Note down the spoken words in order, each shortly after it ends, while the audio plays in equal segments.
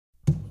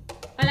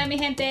mi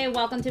gente.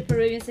 Welcome to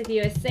Peruvians of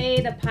USA,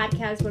 the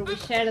podcast where we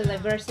share the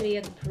diversity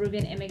of the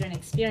Peruvian immigrant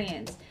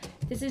experience.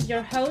 This is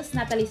your host,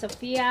 Natalie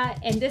Sofia,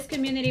 and this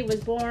community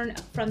was born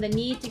from the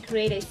need to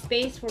create a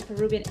space for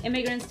Peruvian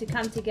immigrants to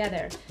come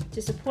together,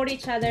 to support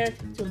each other,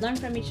 to learn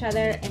from each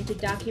other, and to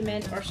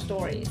document our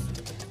stories.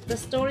 The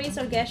stories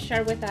our guests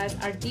share with us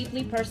are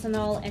deeply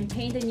personal and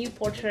paint a new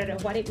portrait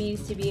of what it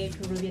means to be a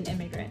Peruvian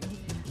immigrant.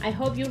 I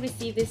hope you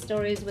receive these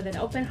stories with an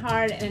open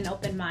heart and an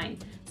open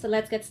mind. So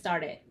let's get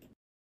started.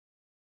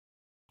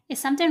 If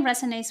something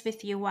resonates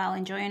with you while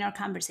enjoying our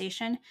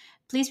conversation,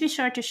 please be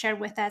sure to share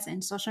with us in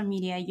social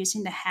media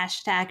using the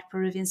hashtag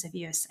Peruvians of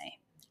USA.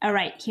 All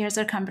right, here's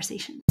our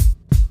conversation.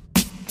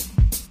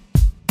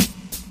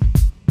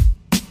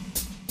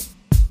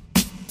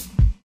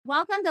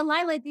 Welcome,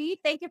 Delilah D.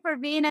 Thank you for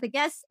being the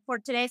guest for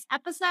today's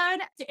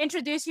episode. To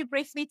introduce you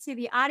briefly to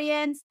the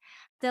audience,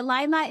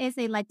 Delilah is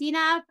a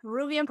Latina,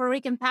 Peruvian, Puerto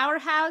Rican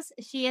powerhouse.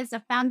 She is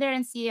the founder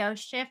and CEO of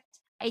Shift,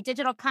 a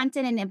digital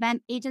content and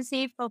event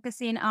agency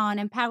focusing on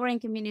empowering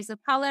communities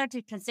of color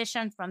to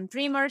transition from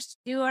dreamers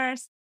to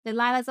doers.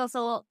 Delilah is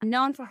also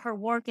known for her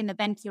work in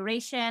event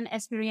curation,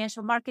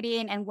 experiential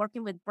marketing, and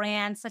working with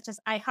brands such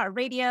as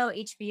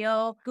iHeartRadio,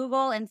 HBO,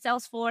 Google, and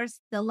Salesforce.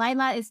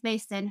 Delilah is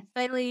based in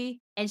Philly,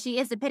 and she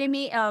is the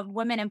epitome of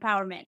women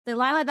empowerment.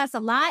 Delilah does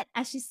a lot,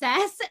 as she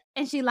says,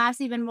 and she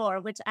laughs even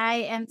more, which I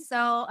am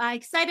so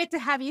excited to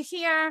have you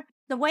here.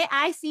 The way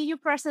I see you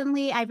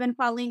personally, I've been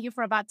following you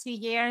for about 2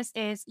 years,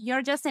 is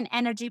you're just an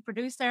energy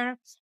producer.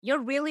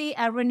 You're really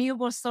a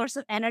renewable source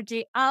of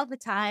energy all the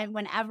time.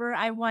 Whenever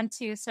I want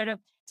to sort of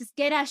just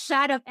get a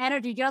shot of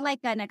energy, you're like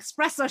an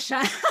espresso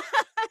shot.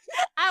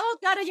 I will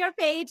go to your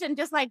page and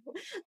just like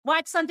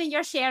watch something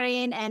you're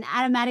sharing, and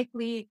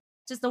automatically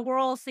just the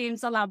world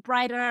seems a lot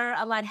brighter,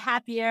 a lot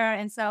happier.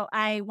 And so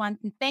I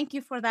want to thank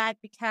you for that,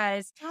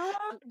 because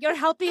you're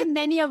helping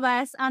many of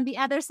us on the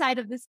other side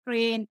of the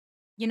screen,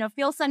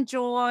 feel some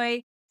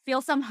joy, feel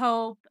some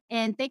hope.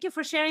 And thank you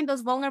for sharing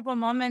those vulnerable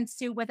moments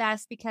too with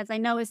us, because I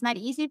know it's not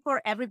easy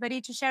for everybody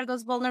to share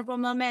those vulnerable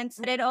moments,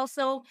 but it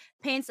also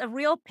paints a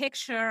real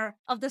picture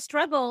of the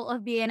struggle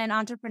of being an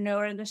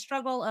entrepreneur and the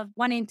struggle of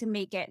wanting to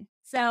make it.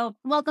 So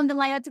welcome,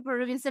 Delilah, to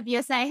Peruvians of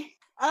USA.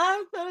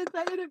 I'm so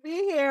excited to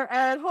be here.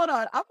 And hold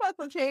on, I'm about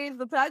to change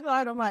the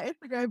tagline on my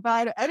Instagram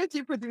bio to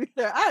energy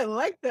producer. I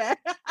like that.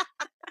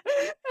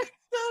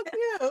 So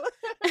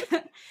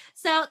cute.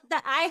 So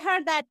I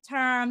heard that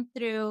term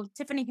through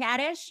Tiffany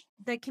Haddish,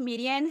 the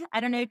comedian. I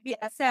don't know if you,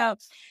 so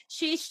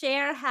she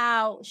shared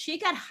how she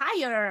got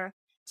hired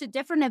to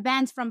different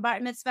events, from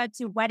bar mitzvah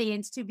to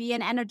weddings, to be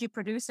an energy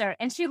producer.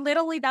 And she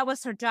literally, that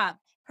was her job.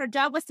 Her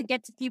job was to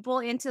get people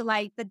into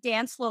like the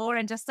dance floor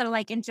and just sort of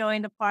like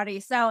enjoying the party.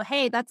 So,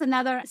 hey, that's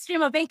another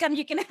stream of income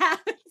you can have.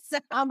 So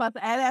I'm about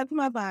to add that to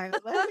my bio.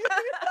 Because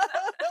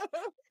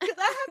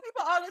I have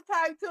people all the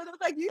time too. They're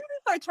like, you need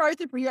to start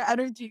charging for your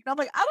energy. And I'm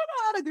like, I don't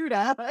know how to do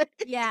that.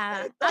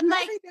 Yeah. I'm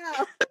like,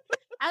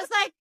 I was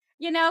like,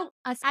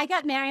 I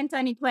got married in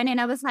 2020,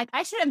 and I was like,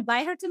 I should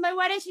invite her to my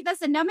wedding. She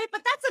doesn't know me,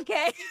 but that's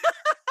okay.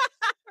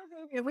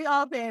 We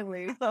all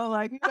family. So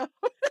like,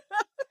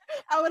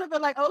 I would have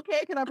been like,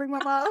 okay, can I bring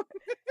my mom?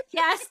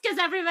 Yes, because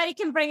everybody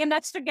can bring an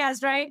extra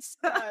guest, right?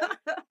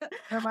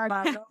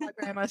 My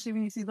grandma,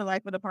 she sees the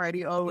life of the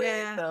party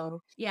always.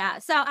 Yeah.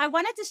 So I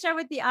wanted to share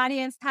with the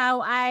audience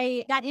how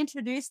I got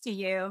introduced to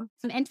you.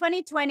 In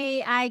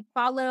 2020, I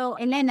follow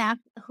Elena,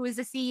 who is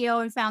the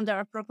CEO and founder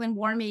of Brooklyn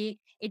Warmy,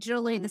 a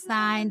jewelry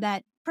design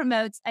that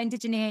promotes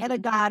indigeneity. And a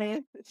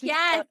goddess.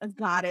 Yes. A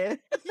goddess.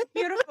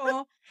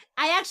 Beautiful.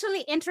 I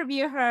actually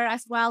interviewed her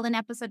as well in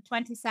episode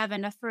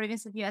 27 of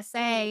Peruvians of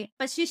USA,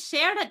 but she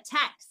shared a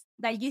text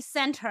that you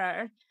sent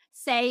her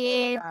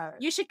saying,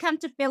 you should come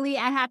to Philly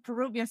and have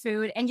Peruvian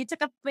food. And you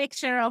took a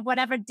picture of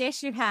whatever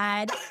dish you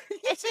had.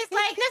 And she's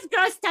like, this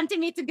girl's tempting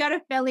me to go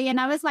to Philly. And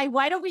I was like,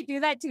 why don't we do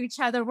that to each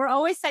other? We're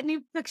always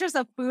sending pictures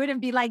of food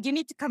and be like, you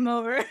need to come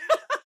over.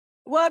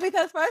 Well,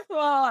 because first of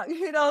all,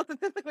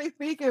 statistically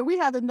speaking, we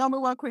have the number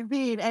one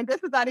cuisine, and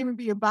this is not even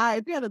being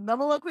biased. We have the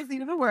number one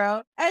cuisine in the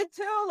world. And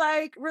two,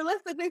 like,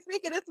 realistically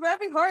speaking, it's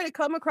very hard to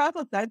come across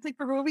authentic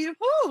Peruvian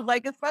food.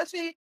 Like,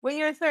 especially when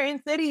you're in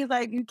certain cities,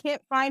 like, you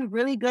can't find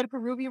really good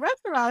Peruvian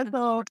restaurants.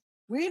 So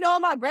we know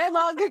my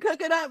grandma can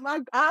cook it up. My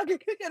aunt can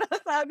cook it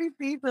up. I be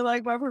feasting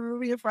like my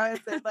Peruvian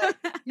friends and like,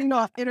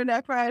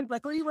 internet friends.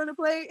 Like, who you want to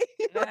play?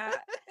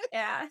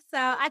 Yeah. So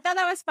I thought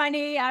that was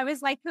funny. I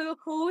was like,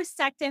 who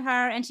texted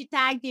her? And she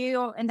tagged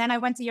you. And then I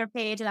went to your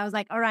page and I was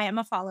like, all right, I'm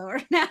a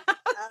follower now.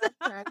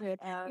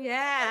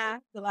 Yeah.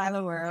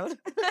 Delilah world.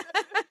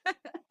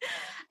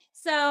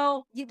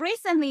 So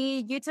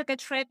recently you took a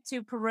trip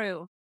to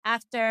Peru.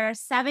 After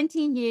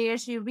 17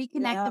 years, you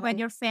reconnected with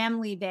your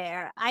family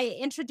there. I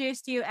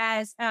introduced you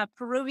as a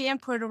Peruvian,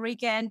 Puerto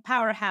Rican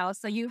powerhouse.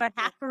 So you are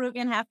half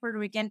Peruvian, half Puerto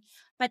Rican.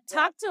 But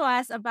talk to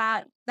us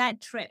about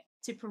that trip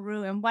to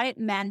Peru and what it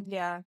meant.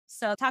 Yeah.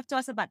 So talk to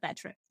us about that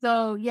trip.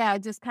 So yeah,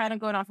 just kind of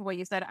going off of what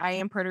you said, I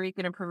am Puerto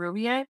Rican and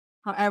Peruvian.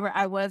 However,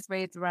 I was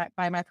raised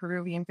by my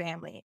Peruvian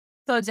family.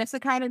 So just to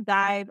kind of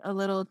dive a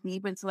little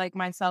deep into like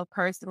myself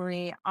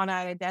personally on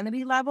an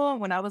identity level,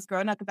 when I was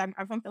growing up, because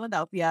I'm from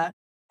Philadelphia,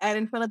 and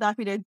in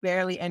Philadelphia, there's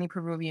barely any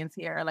Peruvians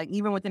here, like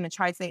even within the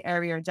tri-state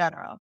area in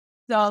general.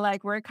 So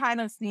like we're kind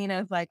of seen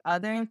as like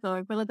other. So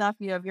in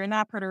Philadelphia, if you're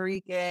not Puerto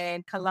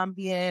Rican,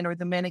 Colombian, or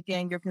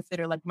Dominican, you're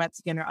considered like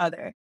Mexican or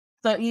other.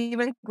 So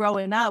even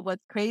growing up,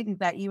 what's crazy is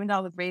that even though I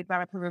was raised by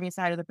my Peruvian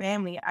side of the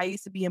family, I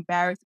used to be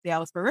embarrassed to say I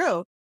was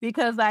Peru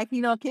because, like,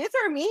 kids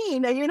are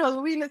mean.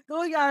 And, we in the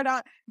schoolyard,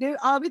 they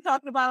all be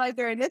talking about like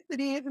their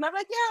ethnicities. And I'm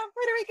like, yeah, I'm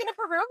Puerto Rican and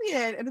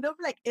Peruvian. And they'll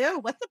be like, ew,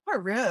 what's a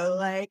Peru?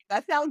 Like,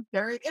 that sounds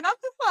dirty. And I'm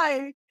just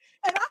like,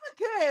 and I'm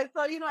a kid.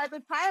 So, at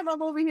the time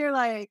I'm over here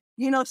like,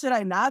 should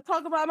I not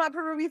talk about my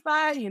Peruvian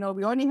side?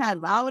 We only had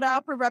loud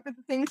out for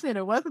representation.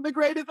 It wasn't the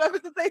greatest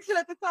representation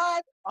at the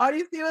time. All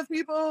you see was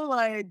people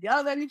like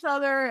yell at each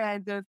other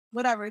and just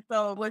whatever.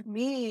 So with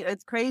me,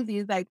 it's crazy.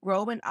 It's like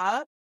growing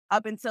up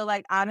until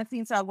like honestly,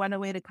 until I went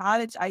away to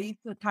college, I used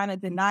to kind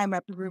of deny my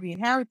Peruvian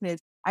heritage.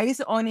 I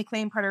used to only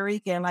claim Puerto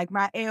Rican. Like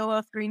my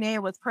AOL screen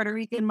name was Puerto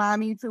Rican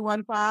Mommy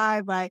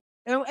 215. Like,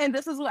 and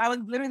this is what I was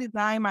literally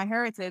denying my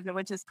heritage,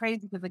 which is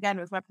crazy because again,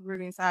 it was my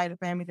Peruvian side of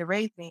the family that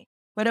raised me.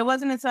 But it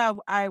wasn't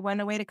until I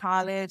went away to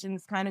college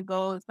and started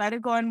going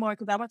more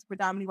because I went to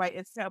predominantly white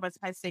institute, I went to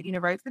Penn State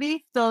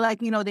University. So like,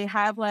 they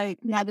have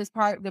this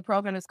part, the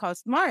program is called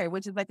SMART,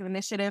 which is like an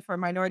initiative for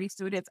minority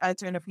students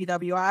entering the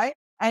PWI.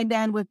 And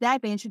then with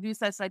that, they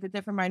introduced us like the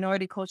different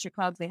minority culture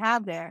clubs they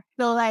have there.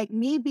 So like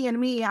me being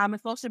me, I'm a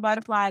social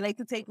butterfly. I like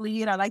to take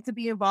lead. I like to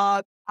be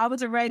involved. I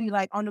was already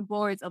like on the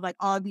boards of like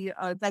all the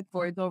tech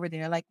boards over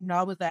there. Like,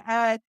 I was the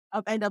head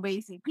of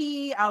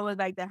NAACP. I was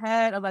like the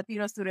head of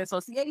Latino Student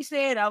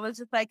Association. I was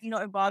just like,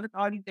 involved with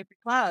all these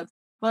different clubs.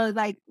 But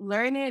like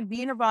learning,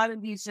 being involved in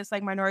these just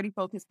like minority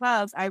focused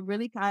clubs, I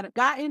really kind of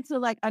got into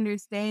like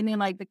understanding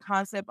like the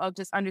concept of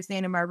just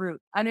understanding my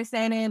roots,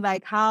 understanding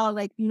like how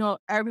like,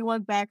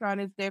 everyone's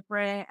background is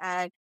different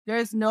and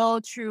there's no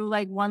true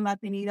like one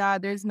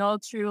Latinidad. There's no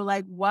true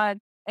like one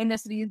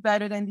ethnicity is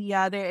better than the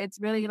other. It's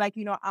really like,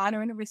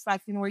 honoring and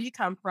respecting where you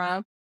come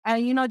from.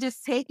 And,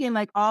 just taking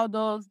like all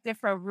those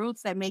different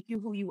roots that make you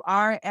who you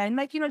are and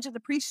like, just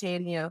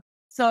appreciating you.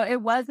 So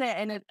it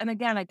wasn't, and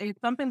again, like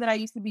it's something that I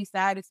used to be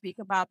sad to speak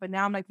about, but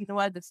now I'm like, you know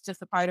what? It's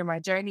just a part of my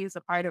journey. It's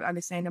a part of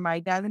understanding my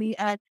identity.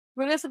 And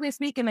realistically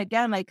speaking,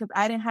 again, like because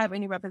I didn't have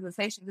any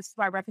representation, this is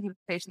why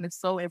representation is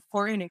so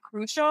important and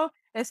crucial,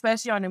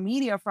 especially on the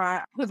media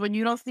front. Because when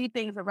you don't see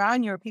things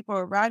around you or people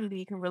around you that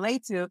you can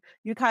relate to,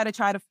 you kind of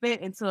try to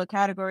fit into a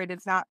category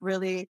that's not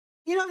really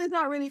it's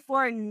not really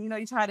for you,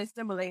 you try to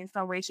stimulate in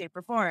some way, shape,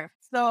 or form.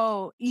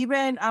 So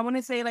even I want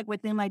to say like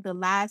within like the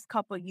last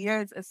couple of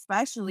years,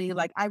 especially,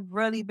 like I've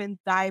really been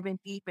diving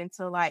deep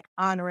into like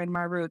honoring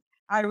my roots.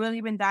 I've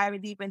really been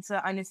diving deep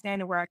into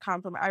understanding where I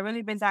come from. I've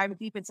really been diving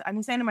deep into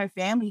understanding my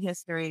family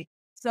history.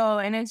 So,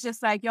 and it's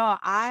just like, y'all,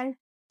 can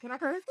I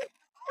curse?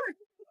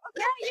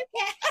 Yeah, you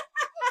can.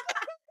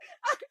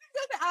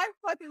 I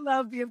fucking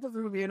love being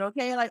Peruvian,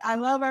 okay? Like, I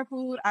love our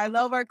food. I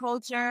love our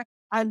culture.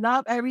 I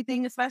love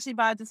everything, especially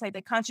about just like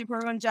the country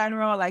Peru in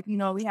general. Like,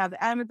 we have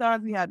the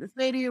Amazons, we have the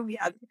stadium, we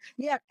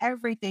have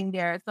everything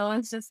there. So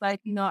it's just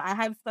like, I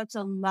have such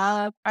a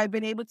love. I've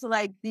been able to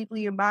like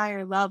deeply admire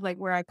and love like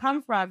where I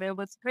come from. And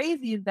what's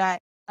crazy is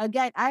that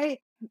again,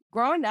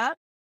 growing up,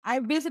 I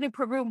visited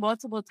Peru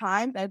multiple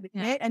times as a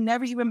kid and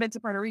never even been to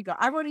Puerto Rico.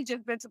 I've only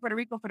just been to Puerto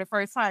Rico for the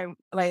first time,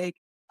 like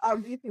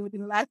obviously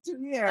within the last 2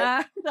 years. So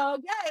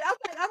yeah, I'm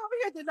like, I'm over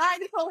here denying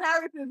this whole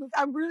heritage, which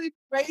I'm really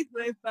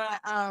graceless.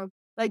 But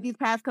like these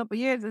past couple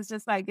years, it's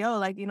just like, yo,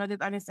 like,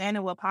 just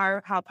understanding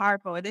how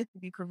powerful it is to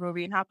be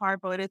Peruvian, how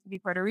powerful it is to be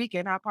Puerto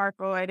Rican, how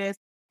powerful it is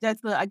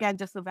just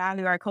to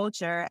value our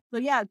culture. So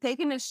yeah,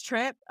 taking this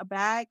trip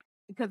back,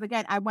 because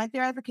again, I went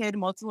there as a kid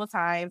multiple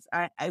times.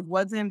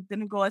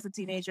 Didn't go as a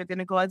teenager,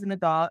 didn't go as an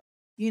adult.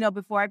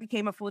 Before I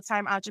became a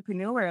full-time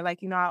entrepreneur,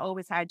 like, I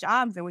always had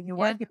jobs. And when you're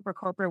working for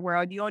corporate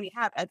world, you only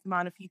have X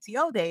amount of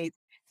PTO days.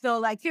 So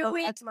like, 2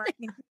 weeks. X amount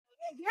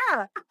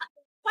yeah.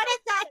 What is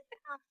that?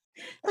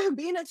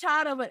 Being a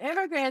child of an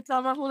immigrant,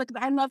 someone who, like,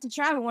 I love to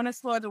travel, want to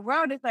explore the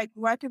world. It's like,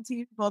 do I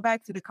continue to go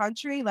back to the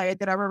country like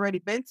that I've already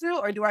been to,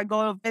 or do I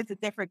go visit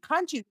different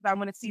countries because I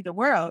want to see the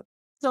world?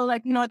 So,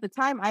 like, at the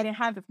time, I didn't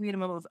have the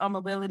freedom of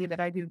mobility that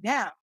I do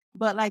now.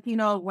 But like,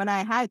 when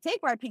I had take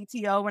my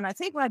PTO, when I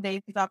take my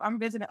days off, I'm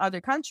visiting other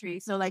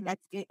countries. So like,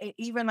 that's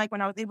even like when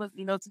I was able,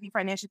 to be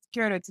financially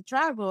secure to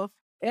travel,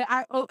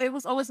 it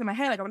was always in my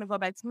head, like, I want to go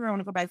back to Peru, I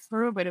want to go back to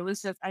Peru, but it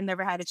was just, I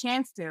never had a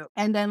chance to.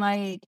 And then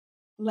like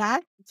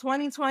last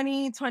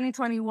 2020,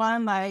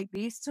 2021, like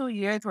these 2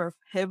 years were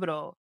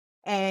pivotal.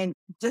 And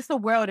just the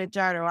world in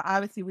general,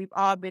 obviously we've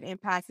all been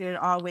impacted in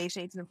all ways,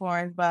 shapes, and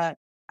forms, but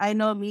I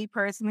know me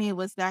personally, it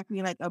was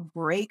definitely like a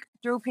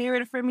breakthrough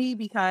period for me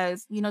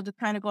because, just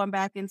kind of going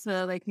back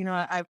into like,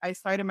 I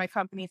started my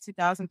company in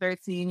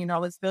 2013, I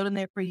was building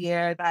it for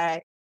years.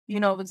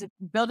 Was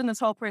building this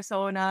whole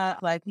persona,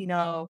 like,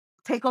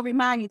 take over your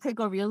mind, you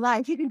take over your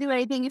life. You can do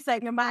anything you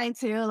set your mind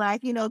to,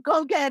 like,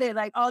 go get it,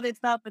 like all this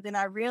stuff. But then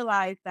I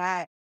realized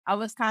that I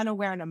was kind of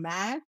wearing a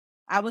mask.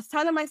 I was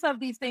telling myself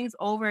these things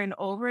over and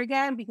over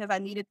again because I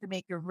needed to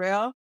make it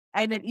real.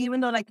 And then even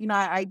though, like,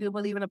 I do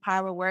believe in the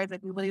power of words, I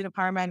do believe in the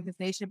power of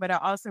manifestation, but I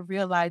also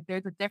realized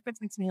there's a difference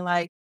between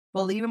like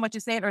believing what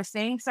you're saying or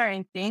saying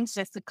certain things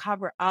just to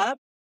cover up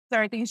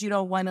certain things you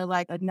don't want to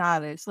like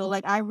acknowledge. So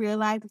like I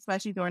realized,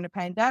 especially during the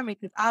pandemic,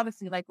 because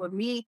obviously like with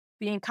me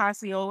being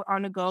constantly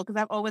on the go, because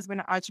I've always been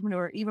an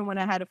entrepreneur, even when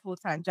I had a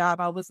full-time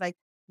job, I was like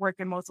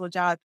working multiple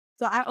jobs.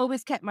 So I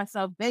always kept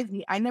myself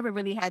busy. I never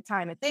really had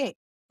time to think.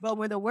 But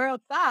when the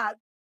world stops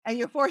and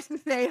you're forced to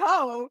stay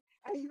home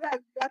and you have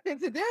nothing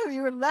to do,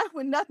 you were left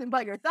with nothing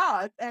but your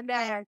thoughts. And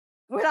then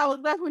when I was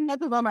left with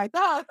nothing but my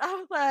thoughts, I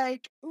was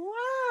like,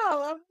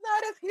 wow, I'm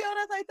not as healed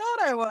as I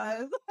thought I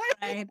was.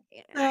 Right.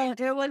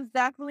 So it was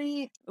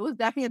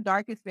definitely a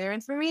dark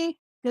experience for me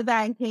because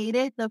I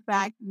hated the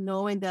fact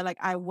knowing that like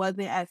I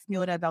wasn't as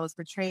healed as I was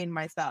portraying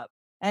myself.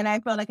 And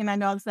I felt like, and I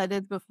know I've said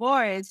this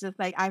before, it's just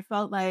like I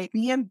felt like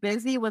being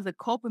busy was a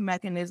coping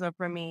mechanism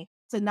for me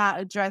to not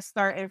address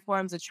certain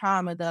forms of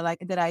trauma that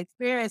I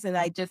experienced and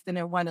I just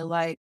didn't want to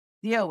like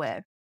deal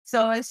with.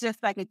 So it's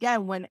just like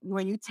again,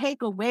 when you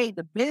take away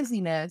the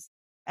busyness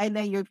and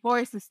then you're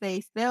forced to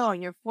stay still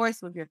and you're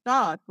forced with your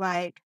thoughts,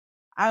 like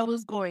I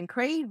was going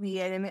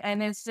crazy. And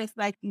it's just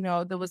like,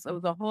 it was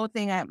a whole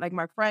thing. Like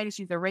my friend,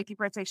 she's a Reiki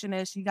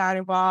practitioner, she got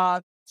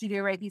involved. She did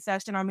a Reiki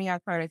session on me. I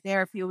started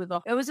therapy. It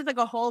was just like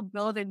a whole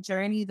building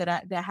journey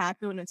that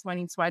happened in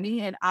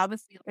 2020. And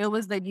obviously it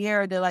was the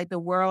year that like the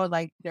world,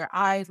 like their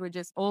eyes were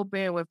just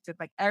open with just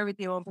like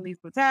everything on police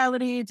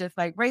brutality, just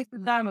like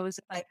racism. It was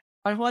just like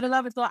on what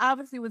level. So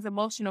obviously it was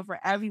emotional for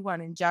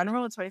everyone in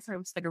general. 2020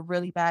 was like a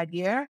really bad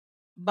year.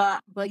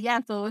 But yeah,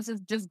 so it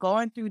was just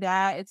going through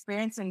that,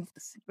 experiencing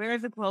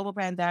global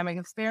pandemic,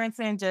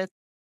 experiencing just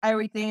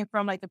everything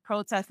from like the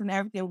protests and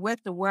everything with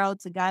the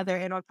world together.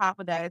 And on top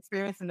of that,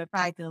 experiencing the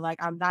fact that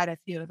like I'm not as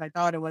healed as I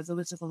thought it was. It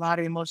was just a lot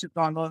of emotions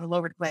going on all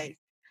over the place.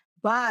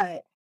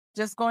 But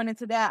just going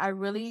into that, I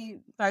really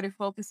started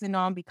focusing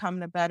on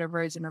becoming a better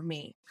version of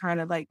me.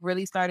 Kind of like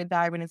really started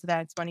diving into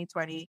that in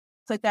 2020.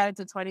 Took that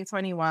into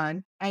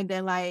 2021. And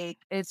then like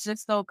it's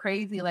just so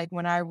crazy. Like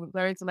when I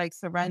learned to like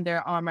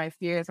surrender on my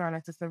fears,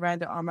 or to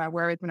surrender on my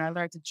worries, when I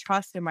learned to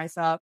trust in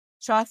myself,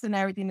 trust in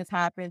everything that's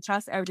happened,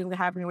 trust everything that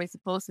happened the way it's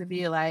supposed to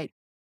be, like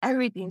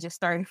everything just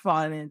started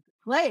falling into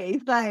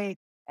place. Like,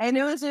 and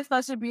it was just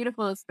such a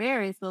beautiful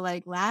experience. So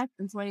like last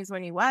in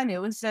 2021,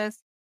 it was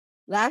just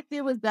last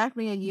year was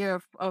definitely a year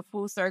of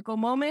full circle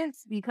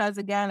moments because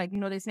again, like,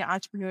 they say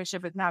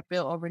entrepreneurship is not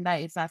built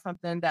overnight. It's not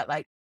something that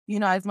like,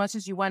 as much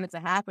as you want it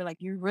to happen, like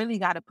you really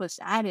got to push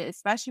at it,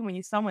 especially when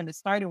you're someone that's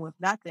starting with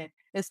nothing,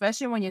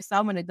 especially when you're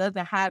someone that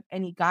doesn't have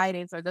any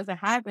guidance or doesn't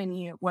have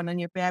anyone in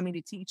your family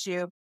to teach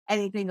you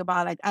anything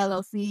about like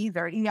LLCs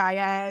or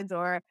EINs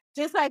or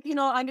just like,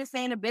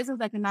 understanding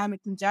business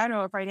economics in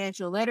general or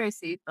financial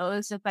literacy. So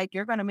it's just like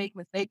you're going to make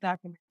mistakes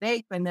after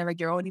mistakes and then like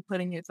you're only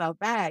putting yourself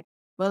back.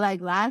 But like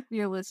last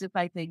year was just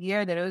like the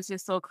year that it was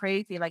just so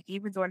crazy. Like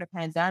even during the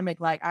pandemic,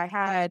 like I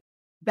had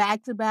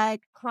back to back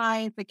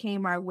clients that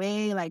came our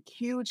way, like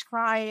huge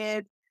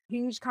clients,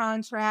 huge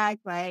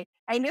contracts, like,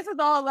 and this is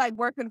all like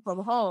working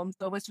from home.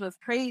 So which was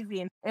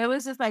crazy. And it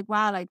was just like,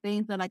 wow, like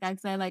things that like I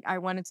said, like I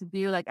wanted to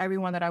do, like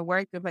everyone that I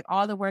worked with, like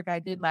all the work I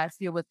did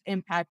last year was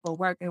impactful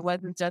work. It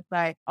wasn't just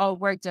like, oh,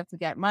 work just to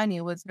get money.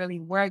 It was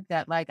really work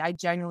that like I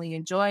genuinely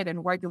enjoyed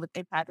and working with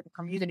impact in the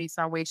community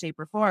some way, shape,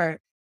 or form.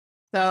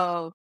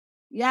 So,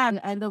 yeah,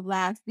 the end of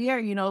last year,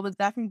 it was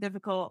definitely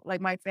difficult. Like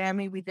my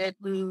family, we did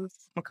lose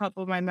a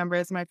couple of my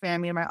members, my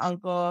family, and my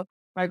uncle,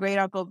 my great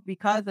uncle,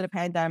 because of the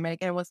pandemic.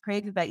 And it was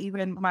crazy that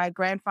even my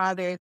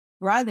grandfather's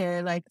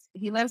brother, like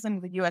he lives in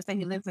the USA,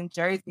 he lives in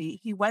Jersey.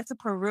 He went to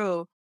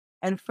Peru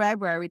in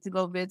February to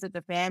go visit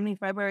the family,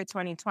 February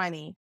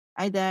 2020.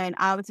 And then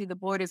obviously the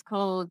borders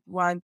closed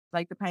once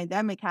like the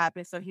pandemic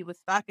happened. So he was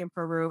stuck in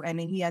Peru and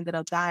then he ended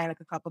up dying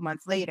like a couple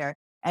months later.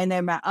 And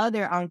then my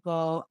other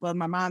uncle, well,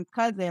 my mom's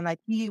cousin, like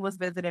he was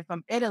visiting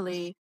from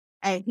Italy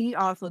and he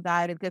also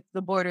died because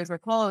the borders were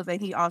closed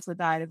and he also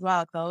died as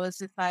well. So it was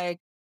just like,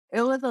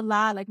 it was a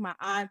lot. Like my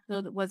aunt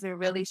still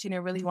she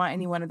didn't really want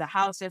anyone in the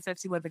house. Just said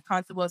she wasn't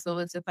comfortable. So it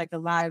was just like a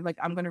lot. Like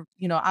I'm going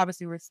to,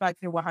 obviously respect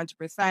her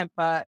 100%.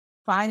 But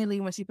finally,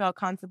 when she felt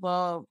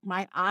comfortable,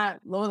 my aunt,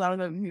 Lola, I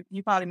don't know,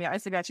 you probably me on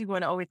Instagram, she's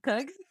going to always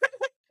cook.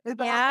 It's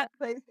the Yeah.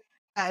 place.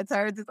 It's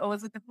her just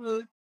always with the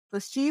food. So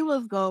she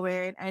was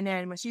going, and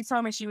then when she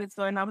told me she was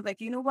going, I was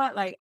like, you know what?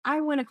 Like, I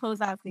want to close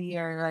out the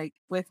year like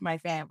with my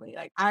family.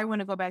 Like, I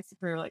want to go back to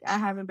Peru. Like, I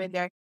haven't been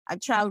there.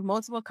 I've traveled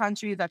multiple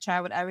countries. I've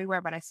traveled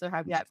everywhere, but I still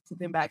have yet to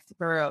been back to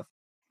Peru.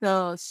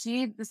 So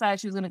she decided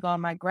she was going to go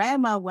on my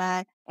grandma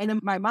went, and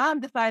then my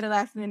mom decided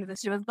last minute that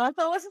she was going.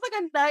 So it was just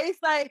like a nice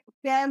like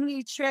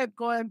family trip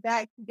going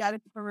back together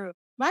to Peru.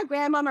 My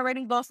grandma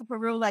already goes to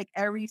Peru like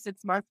every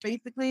 6 months,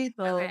 basically.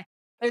 So Okay.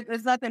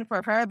 it's nothing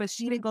for her, but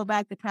she didn't go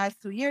back the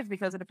past 2 years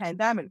because of the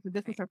pandemic. So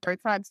this was her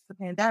first time since the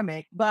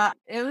pandemic. But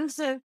it was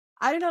just,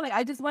 I don't know, like,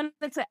 I just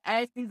wanted to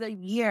end the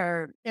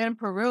year in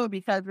Peru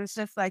because it's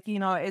just like,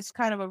 it's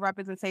kind of a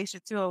representation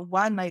too of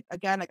one, like,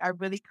 again, like I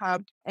really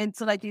come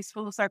into like these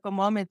full circle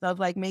moments of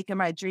like making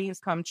my dreams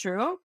come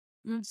true.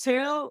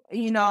 Two,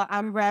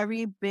 I'm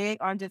very big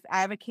on just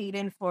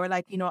advocating for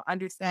like,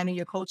 understanding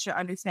your culture,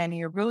 understanding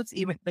your roots,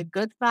 even the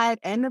good side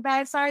and the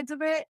bad sides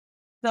of it.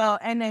 So,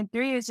 and then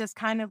three is just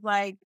kind of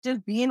like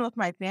just being with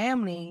my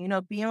family,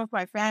 being with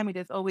my family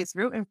that's always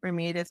rooting for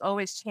me, that's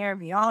always cheering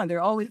me on. They're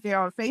always there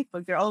on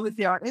Facebook. They're always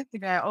there on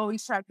Instagram,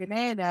 always checking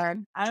in.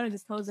 And I don't know,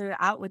 just close it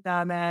out with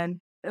them. And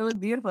it was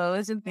beautiful. It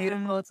was just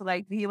beautiful to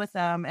like be with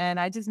them. And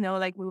I just know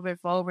like moving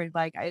forward,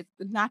 like it's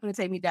not going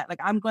to take me that. Like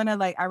I'm going to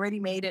like, I already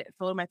made it,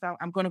 told myself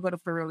I'm going to go to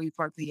Peru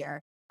for the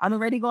year. I'm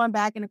already going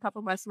back in a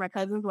couple months for my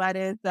cousin's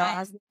wedding. So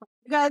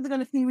you guys are going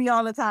to see me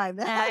all the time.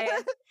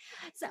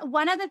 So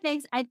one of the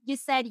things you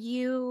said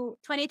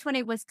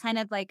 2020 was kind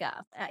of like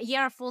a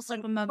year of full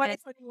circle moment.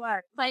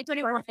 2021.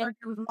 2021. There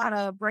was a lot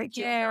of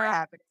breakthroughs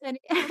happening.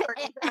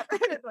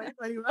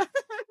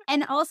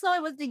 And also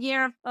it was the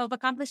year of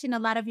accomplishing a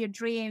lot of your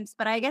dreams.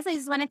 But I guess I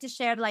just wanted to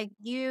share like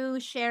you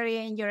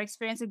sharing your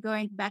experience of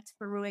going back to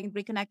Peru and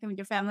reconnecting with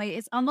your family.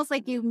 It's almost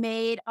like you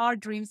made our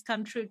dreams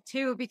come true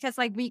too, because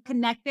like we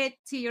connected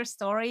to your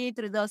story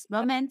through those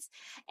moments.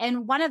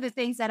 And one of the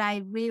things that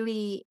I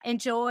really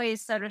enjoy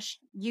sort of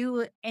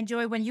you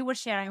enjoy when you were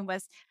sharing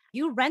was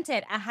you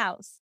rented a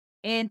house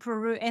in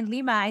Peru, in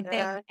Lima, I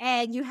think,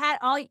 and you had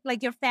all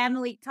like your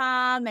family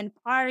come and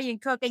party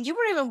and cook, and you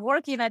were even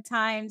working at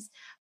times.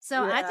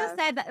 So I just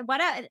said that what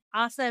an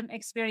awesome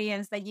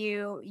experience that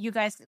you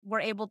guys were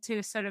able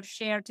to sort of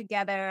share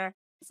together.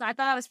 So I thought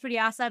that was pretty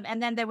awesome.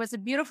 And then there was a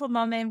beautiful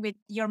moment with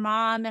your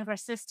mom and her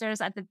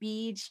sisters at the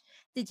beach.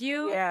 Did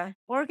you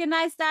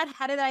organize that?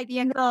 How did the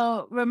idea go?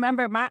 So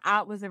remember, my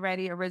aunt was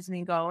already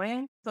originally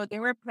going. So they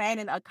were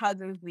planning a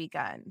cousin's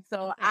weekend.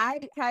 So I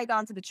tagged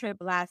on to the trip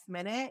last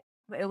minute.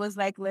 It was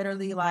like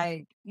literally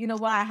like, you know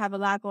what, I have a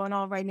lot going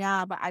on right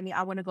now, but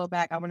I want to go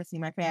back. I want to see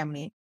my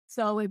family.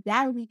 So with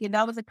that weekend,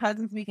 that was a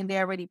cousin's weekend they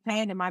already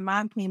planned, and my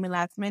mom came in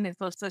last minute.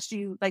 So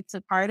she like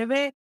took part of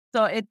it.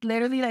 So it's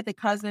literally like the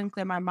cousins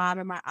that my mom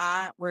and my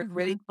aunt were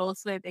really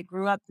close with. They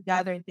grew up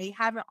together. They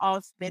haven't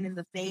all been in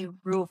the same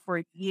group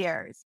for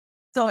years.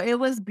 So it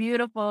was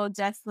beautiful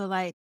just to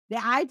like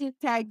that I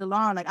just tagged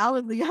along. Like I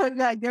was the young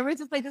guy. They were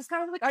just like, just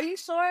kind of like, are you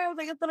sure? I was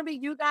like, it's gonna be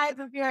you guys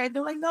up here. And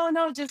they're like,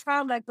 no, just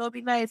come. Like, it'll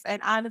be nice.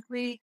 And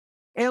honestly,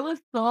 it was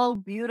so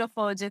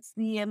beautiful just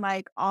seeing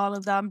like all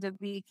of them just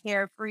be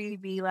carefree,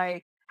 be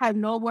like, have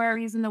no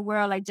worries in the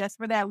world. Like just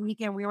for that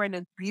weekend, we were in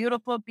this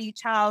beautiful beach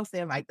house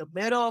in like the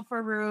middle of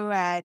Peru.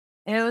 And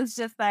it was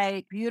just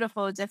like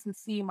beautiful just to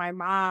see my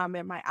mom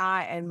and my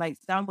aunt and like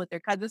them with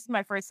their cousins. This is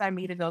my first time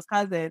meeting those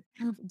cousins.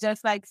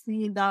 Just like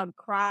seeing them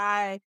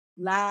cry,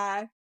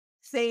 laugh,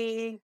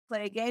 sing,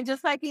 play games,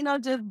 just like,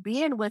 just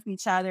being with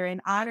each other and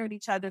honoring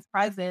each other's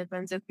presence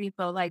and just be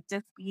so like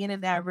just being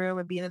in that room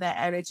and being in that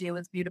energy. It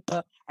was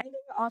beautiful. And they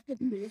were also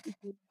beautiful.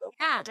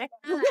 Yeah,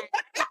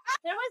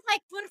 there was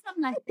like food from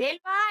La Selva,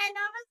 and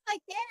I was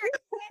like, yeah.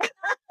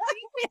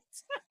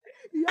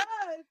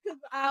 Yes,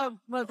 because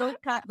well, those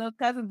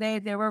cousins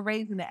they were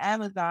raised in the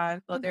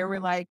Amazon, so they were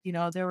like, I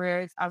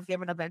was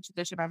giving them that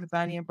traditional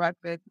Amazonian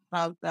breakfast and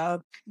stuff.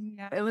 So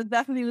Yeah, it was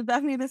definitely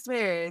the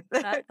spirit.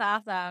 that's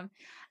awesome.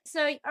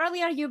 So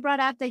earlier you brought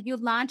up that you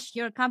launched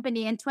your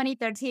company in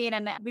 2013,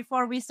 and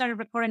before we started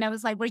recording, I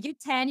was like, "Were you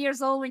 10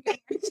 years old when you?"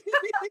 Because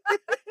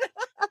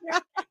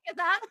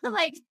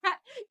like,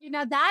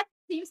 that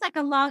seems like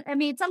a long. I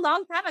mean, it's a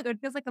long time ago. It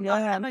feels like a long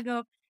time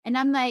ago. And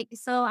I'm like,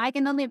 so I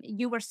can only.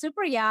 You were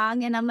super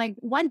young, and I'm like,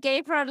 what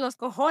gave her los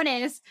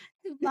cojones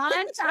to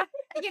launch, a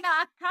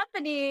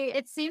company?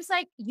 It seems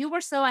like you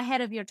were so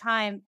ahead of your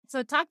time.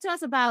 So talk to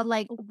us about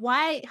like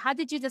why. How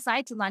did you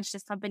decide to launch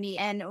this company,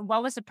 and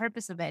what was the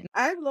purpose of it?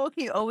 I've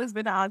low-key always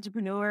been an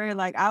entrepreneur.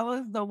 Like I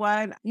was the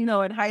one, in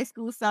high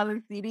school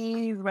selling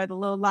CDs, read the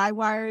little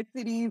LimeWire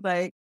CDs,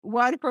 like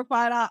one for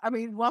 $5. I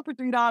mean, one for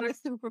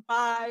 $3, two for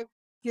five.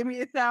 Give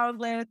me a sound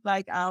list,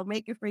 like I'll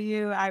make it for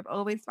you. I've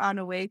always found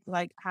a way to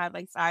like have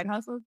like side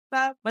hustle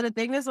stuff. But the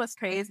thing that's what's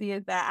crazy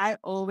is that I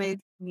always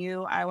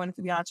knew I wanted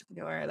to be an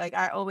entrepreneur. Like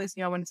I always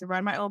knew I wanted to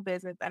run my own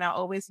business, and I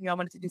always knew I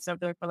wanted to do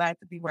something with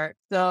philanthropy work.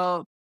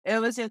 So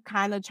it was just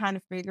kind of trying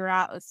to figure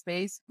out a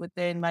space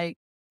within like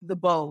the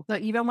both. So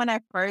even when I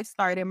first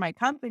started my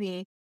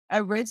company,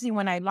 originally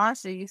when I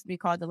launched it used to be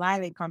called the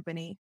Lilac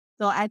Company.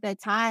 So at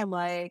that time,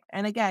 like,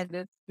 and again,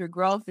 this through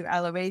growth, through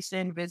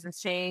elevation, business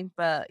change,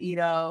 but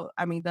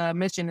I mean, the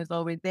mission is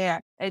always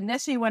there.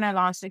 Initially, when I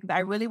launched it, because I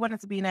really wanted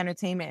to be in the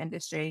entertainment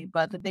industry,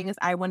 but the thing is,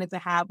 I wanted to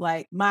have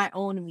like my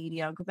own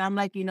medium because I'm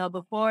like,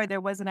 before there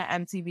wasn't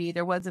an MTV,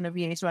 there wasn't a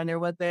VH1, there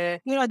was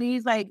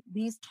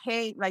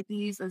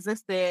these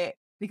existed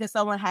because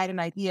someone had an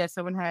idea,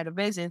 someone had a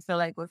vision. So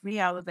like with me,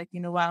 I was like, I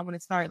want to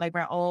start like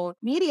my own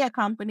media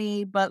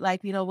company, but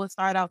like, we'll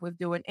start off with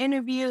doing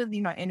interviews,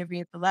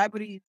 interviewing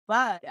celebrities,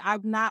 but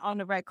I'm not on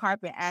the red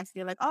carpet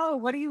asking like, oh,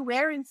 what are you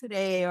wearing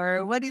today?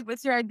 Or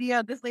what's your idea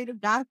of this latest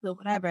gossip,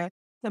 whatever.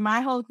 So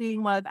my whole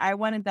thing was I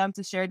wanted them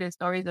to share their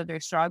stories of their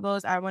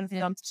struggles. I wanted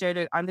them to share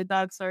their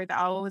underdog stories.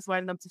 I always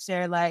wanted them to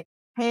share like,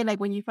 hey, like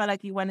when you felt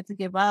like you wanted to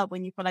give up,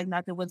 when you felt like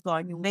nothing was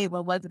going your way,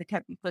 what was it that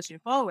kept you pushing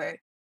forward?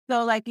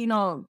 So like,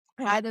 I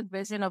had this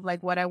vision of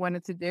like what I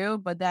wanted to do,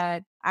 but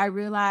then I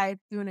realized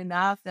soon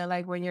enough that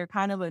like when you're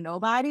kind of a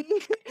nobody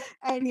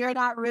and you're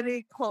not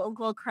really quote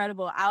unquote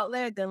credible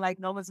outlet, then like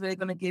no one's really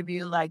gonna give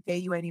you like pay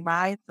you any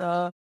mind.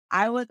 So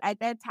I was at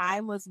that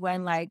time was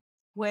when like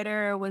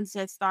Twitter was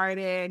just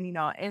started,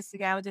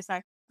 Instagram was just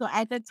like so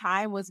at the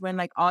time was when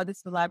like all the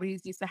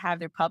celebrities used to have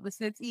their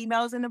publicists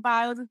emails in the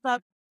bios and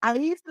stuff. I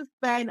used to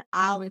spend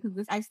hours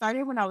because I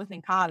started when I was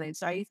in college.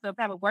 So I used to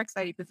have a work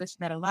study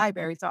position at a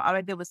library. So all I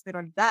did was sit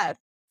on the desk.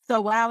 So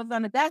when I was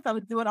on the desk, I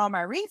was doing all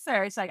my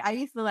research. Like I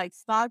used to like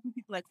stalk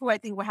people like who I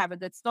think will have a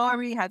good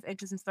story, has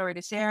interesting story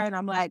to share. And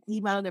I'm like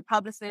emailing their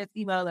publicists,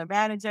 emailing their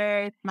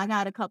managers. I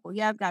got a couple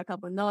yes, got a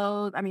couple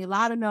no's. I mean a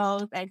lot of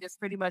no's and just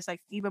pretty much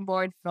like Stephen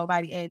board,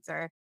 nobody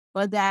answer.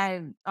 But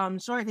then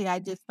shortly I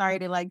just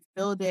started like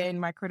building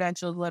my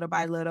credentials little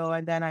by little.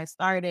 And then I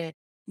started,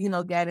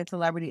 getting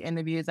celebrity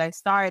interviews. I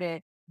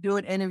started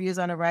doing interviews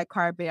on the red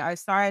carpet. I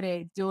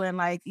started doing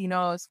like,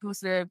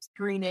 exclusive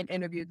screening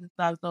interviews and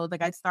stuff. So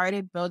like I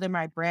started building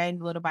my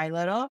brand little by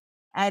little.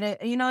 And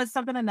it's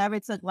something I never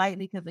took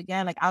lightly because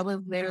again, like I was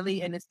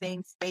literally in the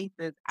same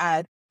spaces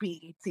as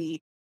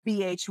BET,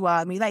 VH1,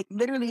 I mean, like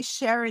literally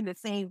sharing the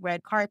same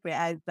red carpet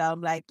as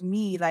them, like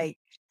me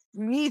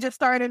just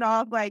starting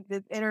off like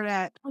this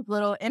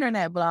little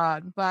internet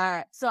blog.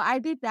 But so I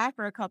did that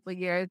for a couple of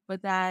years,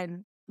 but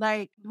then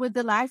like with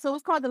the live, so it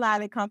was called the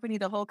Live Company.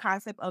 The whole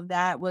concept of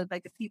that was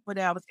like the people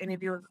that I was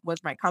interviewing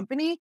was my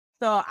company.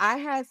 So I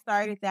had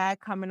started that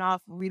coming off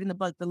reading the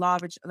book, The Law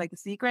of like The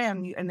Secret,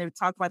 and they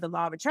talk about the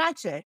law of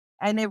attraction.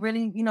 And they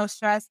really,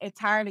 stress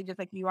entirely just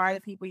like you are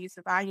the people you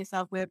surround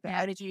yourself with, the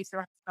energy you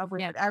surround yourself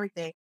with, and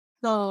everything.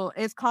 So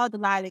it's called the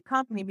Live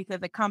Company because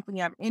the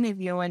company I'm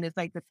interviewing is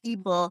like the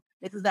people,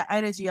 this is the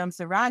energy I'm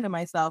surrounding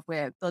myself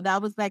with. So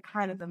that was like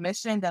kind of the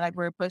mission that like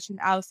we're pushing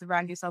out,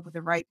 surround yourself with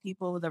the right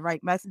people, with the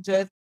right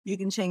messages you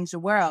can change the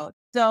world.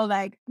 So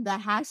like the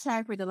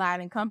hashtag for the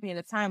Lion Company at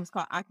the time was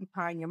called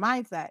occupying your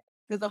mindset.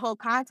 Because the whole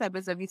concept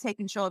is if you take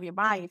control of your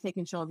mind, you take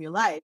control of your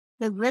life.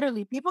 Because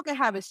literally people can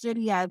have a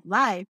shitty ass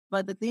life,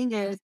 but the thing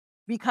is,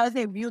 because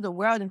they view the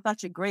world in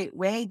such a great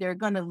way, they're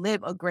gonna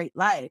live a great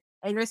life.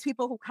 And there's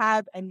people who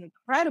have an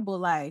incredible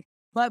life,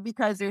 but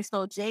because they're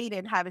so jaded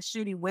and have a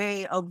shitty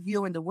way of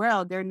viewing the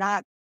world, they're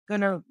not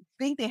gonna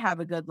think they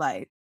have a good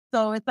life.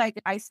 So it's like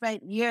I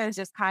spent years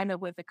just kind of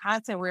with the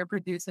content we are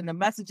producing, the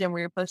messaging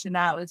we are pushing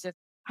out is just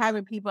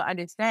having people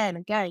understand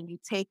again, you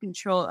take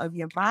control of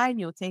your mind,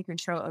 you'll take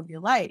control of your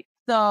life.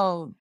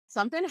 So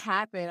something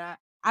happened.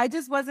 I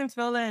just wasn't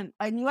feeling,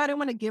 I knew I didn't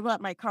want to give up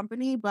my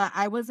company, but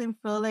I wasn't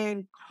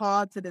feeling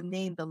called to the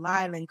name the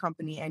Lion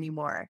Company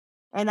anymore.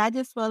 And I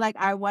just felt like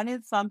I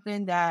wanted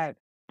something that,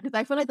 because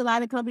I feel like the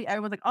Lion Company,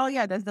 everyone's like, oh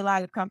yeah, there's the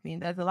Lion Company,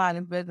 there's a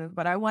Lion business,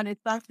 but I wanted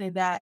something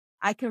that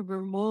I could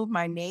remove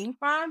my name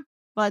from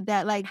but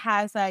that like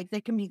has like they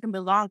can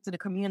belong to the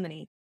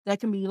community. That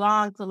can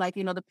belong to like,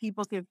 the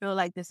people can feel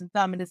like this and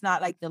them and it's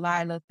not like the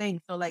line of thing.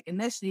 So like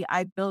initially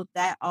I built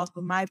that off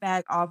of my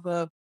back, off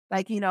of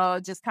like,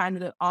 just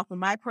kind of off of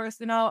my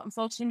personal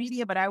social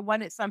media, but I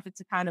wanted something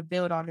to kind of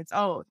build on its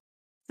own.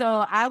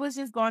 So I was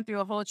just going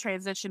through a whole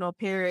transitional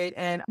period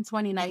in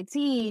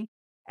 2019.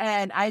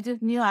 And I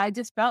just knew, I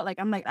just felt like,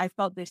 I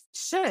felt this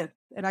shift.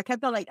 And I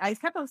kept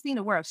on seeing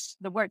the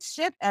word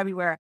shift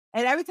everywhere.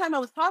 And every time I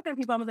was talking to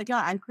people, I was like, "Yo,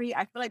 I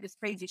feel like this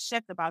crazy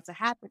shift about to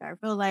happen. I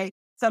feel like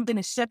something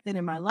is shifting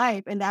in my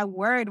life." And that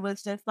word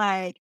was just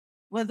like,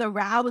 was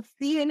around, I was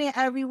seeing it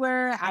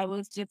everywhere. I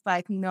was just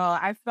like,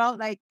 I felt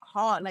like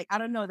caught, like, I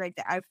don't know, like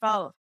I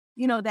felt,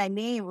 that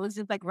name was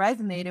just like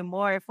resonating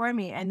more for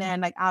me. And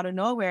then like out of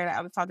nowhere,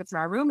 I was talking to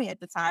my roommate at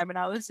the time and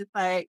I was just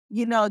like,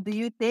 do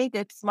you think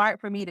it's smart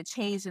for me to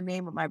change the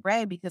name of my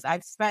brand? Because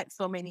I've spent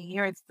so many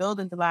years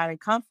building the line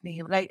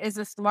company. Like, is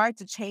it smart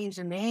to change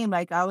the name?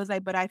 Like, I was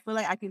like, but I feel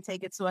like I can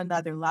take it to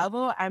another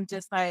level. I'm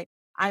just like,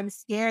 I'm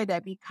scared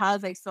that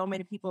because like so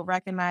many people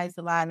recognize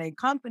the line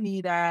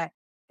company that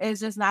it's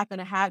just not going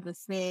to have the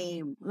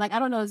same, like, I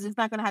don't know, it's just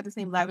not going to have the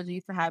same leverage you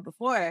used to have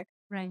before.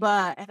 Right.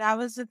 But and I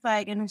was just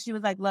like, and then she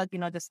was like, look,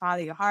 just follow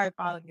your heart,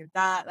 follow your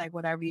gut, like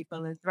whatever you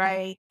feel is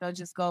right. So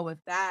just go with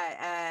that.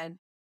 And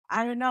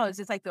I don't know, it's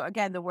just like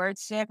again, the word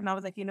shift. And I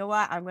was like, you know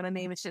what? I'm gonna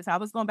name it shift. So I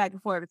was going back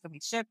and forth. It's gonna be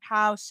Shift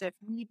House, Shift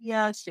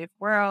Media, Shift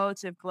World,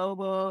 Shift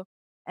Global.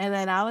 And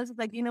then I was just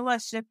like, you know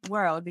what, Shift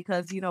World,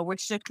 because we're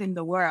shifting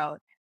the world.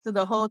 So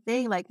the whole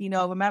thing, like,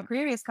 with my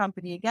previous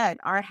company, again,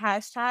 our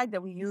hashtag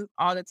that we use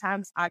all the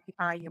time is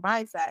occupying your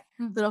mindset.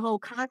 So the whole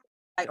concept,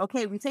 like,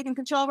 okay, we're taking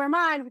control of our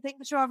mind, we're taking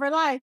control of our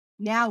life.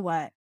 Now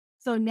what?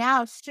 So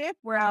now Shift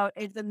World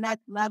is the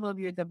next level of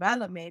your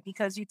development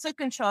because you took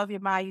control of your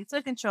mind, you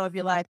took control of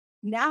your life.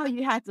 Now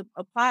you have to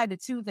apply the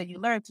tools that you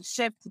learned to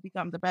shift to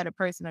become the better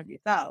person of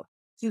yourself,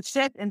 to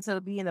shift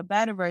into being a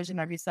better version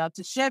of yourself,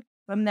 to shift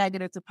from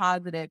negative to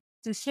positive,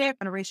 to shift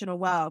generational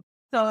wealth,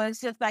 So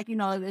it's just like,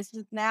 it's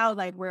just now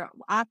like we're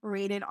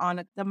operating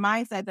on the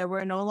mindset that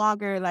we're no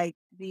longer like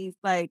these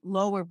like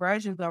lower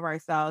versions of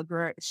ourselves.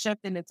 We're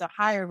shifting into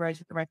higher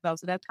versions of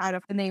ourselves. So that's kind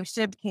of the name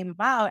Shift came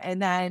about.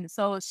 And then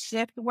so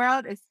Shift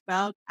World is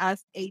spelled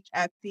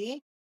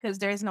SHFT because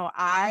there's no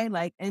I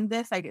like in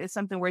this, like it's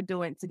something we're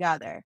doing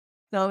together.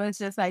 So it's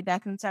just like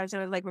that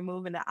conception of like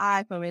removing the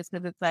I from it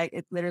because it's like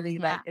it's literally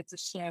like Yeah. it's a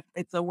shift,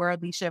 it's a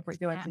worldly shift we're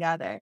doing Yeah.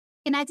 together.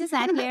 Can I just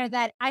add here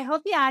that I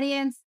hope the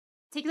audience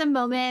take the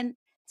moment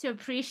to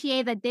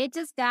appreciate that they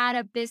just got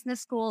a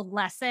business school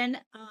lesson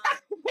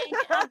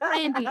on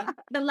branding.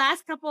 The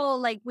last couple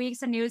like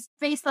weeks of news,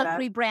 Facebook Yeah.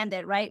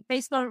 rebranded, right?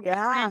 Facebook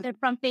Yeah. rebranded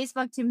from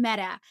Facebook to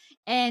Meta.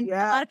 And a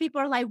Yeah. lot of people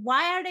are like,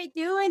 why are they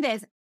doing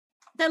this?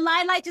 The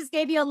Limelight just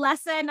gave you a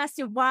lesson as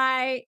to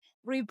why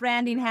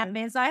rebranding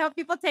happened. So I hope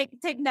people take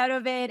note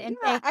of it and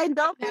Yeah, take and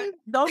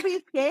don't be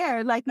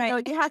scared. Like,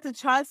 right. you have to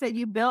trust that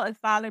you built a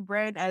solid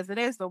brand as it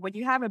is. But when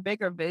you have a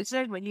bigger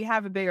vision, when you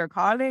have a bigger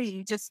calling,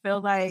 you just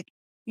feel like,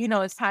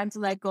 it's time to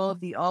let go of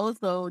the old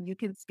so you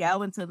can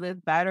scale into this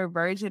better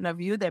version of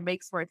you that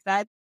makes more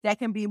sense, that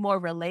can be more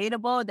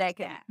relatable, that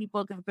can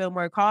people can feel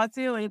more called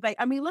to. And it's like,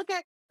 I mean, look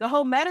at the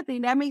whole meta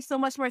thing. That makes so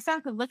much more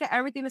sense because look at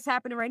everything that's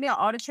happening right now.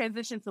 All the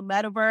transition to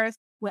metaverse,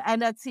 with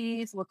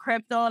NFTs, with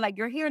crypto. Like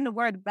you're hearing the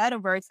word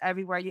metaverse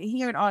everywhere. You're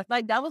hearing all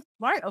like that was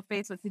smart of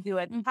Facebook to do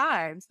at the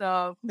time.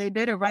 So they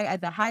did it right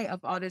at the height of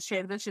all this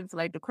transition to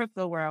like the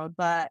crypto world.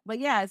 But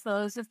yeah,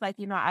 so it's just like,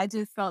 I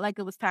just felt like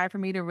it was time for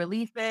me to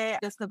release it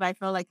just because I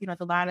felt like,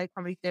 the line of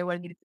companies did what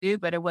it needed to do,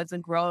 but it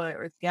wasn't growing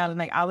or scaling.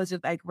 Like I was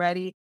just like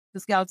ready to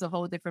scale to a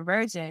whole different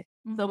version.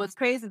 So what's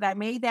crazy is I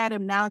made that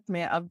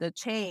announcement of the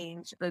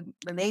change, the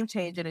name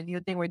change and the new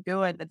thing we're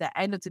doing at the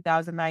end of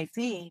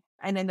 2019.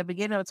 And in the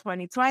beginning of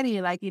 2020,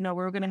 like, we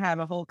were going to have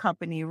a whole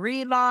company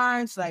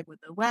relaunch, like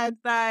with the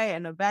website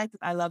and events.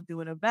 I love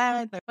doing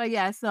events. But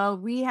yeah, so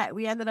we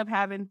ended up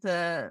having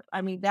to,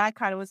 I mean, that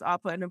kind of was all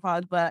put in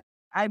pause, but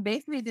I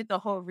basically did the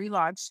whole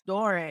relaunch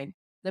during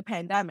the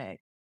pandemic.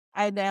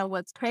 And then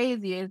what's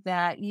crazy is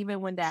that even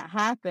when that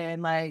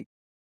happened, like,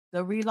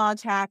 the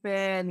relaunch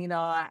happened,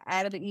 I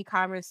added the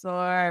e-commerce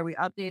store, we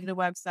updated the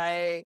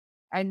website,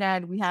 and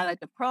then we had like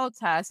the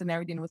protest and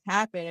everything was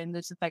happening. And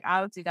it's just like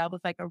obviously that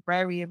was like a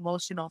very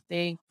emotional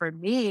thing for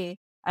me,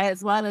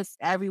 as well as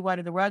everyone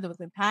in the world that was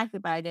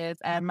impacted by this.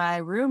 And my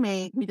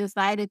roommate, we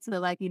decided to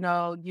like,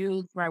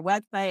 use my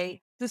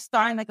website to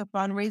start like a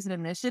fundraising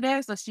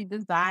initiative. So she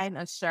designed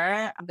a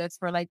shirt that's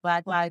for like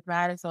Black Lives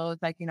Matter. So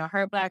it's like,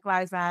 her Black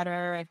Lives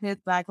Matter and his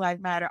Black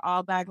Lives Matter,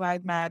 all Black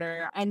Lives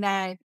Matter. And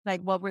then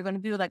like what we're gonna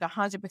do, like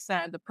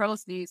 100% of the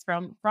proceeds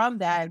from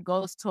that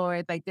goes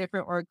towards like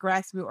different or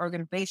grassroots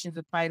organizations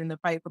that fight in the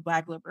fight for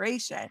Black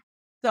liberation.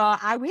 So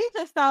we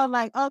just thought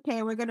like,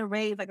 okay, we're gonna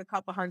raise like a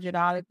couple $100.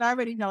 I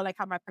already know like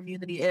how my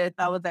community is.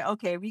 So I was like,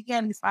 okay, we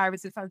get these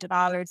 $500 or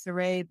 $600 to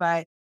raise,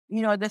 but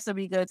this will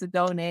be good to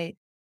donate.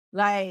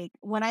 Like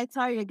when I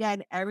tell you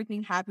again,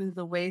 everything happens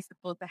the way it's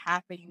supposed to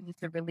happen. You need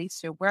to release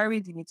your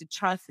worries. You need to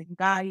trust in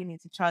God. You need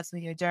to trust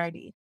in your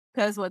journey.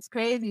 Because what's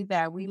crazy is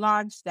that we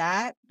launched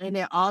that, and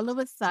then all of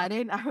a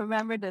sudden, I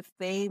remember the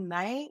same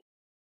night,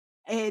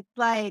 it's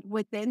like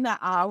within the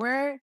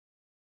hour,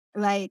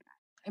 like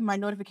my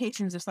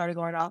notifications just started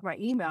going off my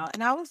email.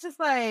 And I was just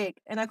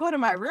like, and I go to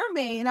my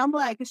roommate and I'm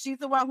like, because she's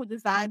the one who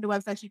designed the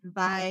website, she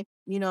designed,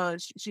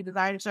 she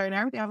designed the shirt and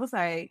everything. I was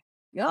like,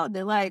 yo,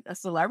 did like a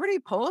celebrity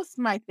post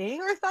my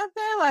thing or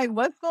something? Like,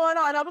 what's going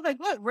on? I was like,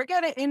 look, we're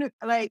getting in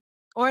like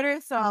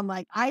orders from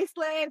like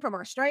Iceland, from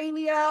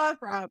Australia,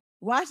 from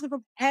Washington,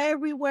 from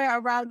everywhere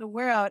around the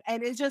world.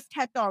 And it just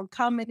kept on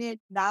coming in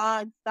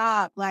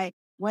nonstop. Like,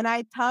 when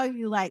I tell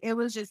you, like, it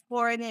was just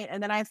pouring in,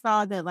 and then I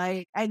saw that,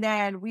 like, and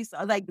then we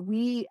saw, like,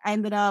 we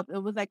ended up, it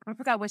was like, I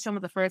forgot which one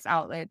was the first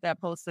outlet that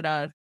posted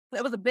us. So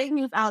it was a big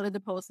news outlet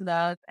that posted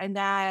us. And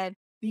then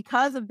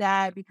because of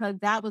that, because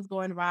that was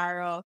going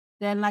viral,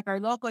 then like our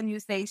local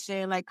news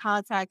station like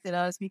contacted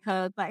us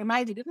because like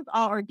mind you, this is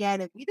all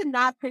organic. We did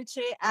not pitch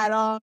it at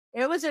all.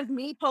 It was just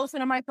me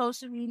posting on my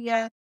social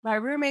media, my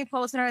roommate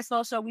posted on her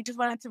social. We just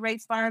wanted to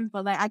raise funds,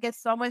 but like I guess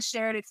someone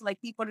shared it to like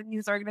people in the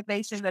news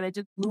organizations and it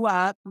just blew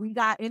up. We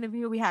got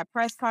interviewed, we had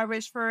press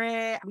coverage for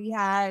it. We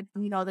had,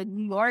 the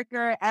New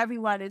Yorker,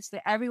 everyone,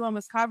 everyone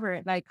was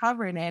covering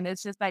it. And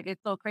it's just like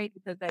it's so crazy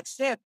because that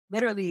shift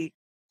literally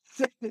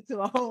shifted to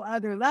a whole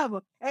other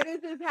level. And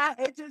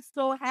it just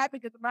so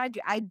happened because mind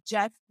you, I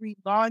just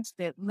relaunched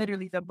it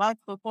literally the month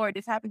before.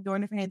 This happened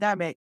during the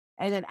pandemic.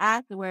 And then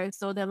afterwards,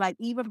 so then like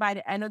even by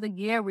the end of the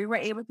year, we were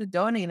able to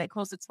donate like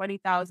close to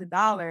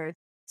 $20,000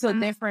 to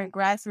different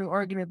grassroots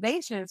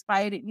organizations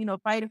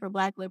fighting for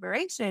Black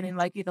liberation and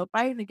like,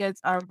 fighting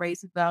against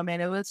racism.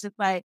 And it was just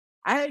like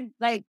I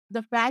like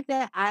the fact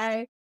that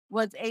I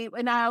was able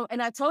and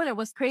I told her it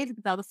was crazy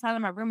because I was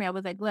telling my roommate, I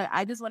was like, look,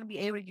 I just want to be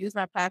able to use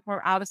my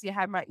platform. Obviously, I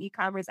have my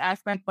e-commerce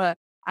aspect, but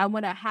I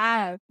want to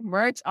have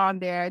merch on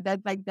there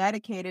that's like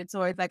dedicated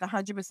towards like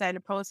 100%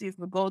 of proceeds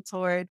will go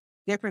toward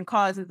different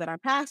causes that I'm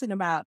passionate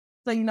about.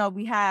 So,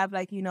 we have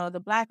like,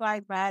 the Black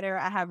Lives Matter.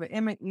 I have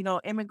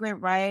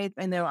immigrant rights.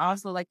 And then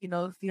also like,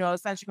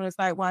 essentially going to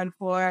start one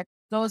for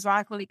those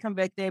wrongfully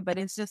convicted. But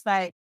it's just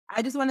like,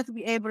 I just wanted to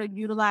be able to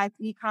utilize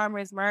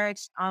e-commerce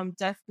merch,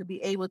 just to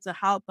be able to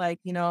help, like,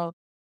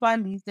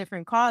 fund these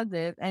different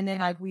causes. And then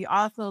like we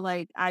also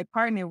like I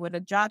partner with a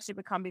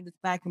dropshipping company that's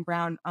Black and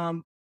Brown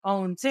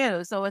owned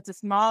too. So it's a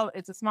small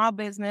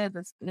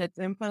business. It's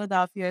in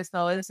Philadelphia.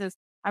 So it's just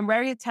I'm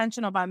very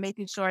intentional about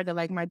making sure that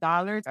like my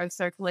dollars are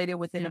circulated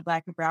within the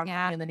Black and Brown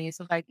community.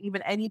 So like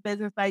even any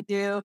business I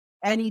do,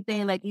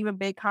 anything like even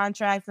big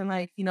contracts and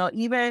like,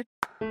 even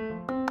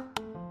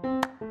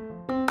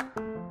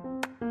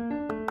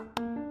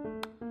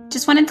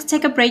Just wanted to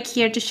take a break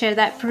here to share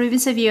that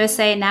Peruvians of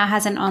USA now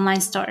has an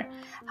online store.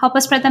 Help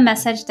us spread the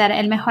message that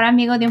el mejor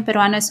amigo de un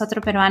peruano es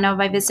otro peruano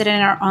by visiting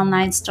our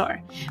online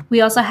store.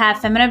 We also have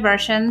feminine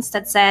versions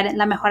that said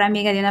la mejor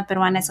amiga de una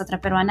peruana es otra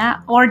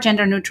peruana, or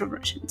gender neutral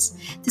versions.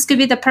 This could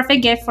be the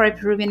perfect gift for a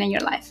Peruvian in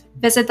your life.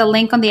 Visit the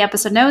link on the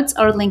episode notes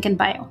or link in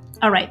bio.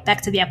 All right,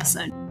 back to the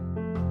episode.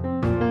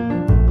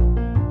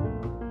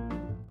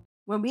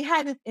 when we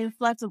had this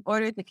influx of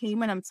orders that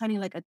came in, I'm telling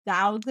you, like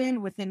 1,000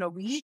 within a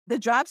week, the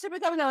dropshipping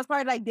company that was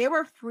part of, like, they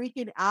were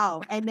freaking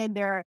out. And then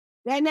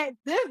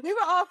we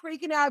were all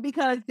freaking out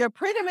because their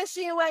printer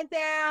machine went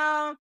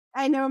down.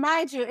 And then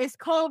remind you, it's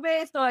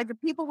COVID. So like the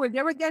people where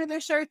they were getting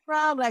their shirts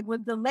from, like was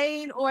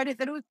delaying orders,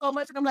 and it was so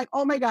much. And I'm like,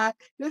 oh my God,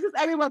 this is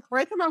everyone's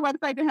first time on our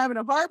website. They're having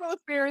a horrible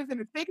experience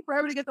and it's taking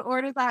forever to get the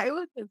orders out. It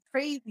was just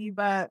crazy,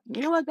 but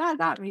you know what? God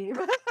got me.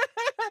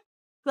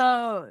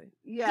 So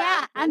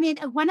Yeah, I mean,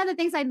 one of the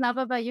things I love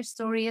about your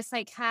story is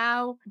like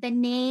how the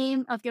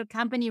name of your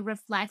company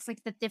reflects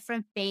like the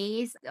different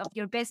phase of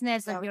your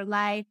business, of your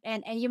life.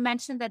 And you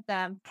mentioned that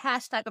the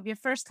hashtag of your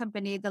first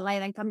company, the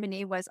Lightline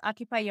Company, was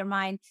Occupy Your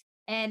Mind.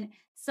 And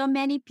so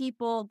many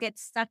people get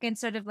stuck in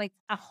sort of like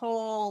a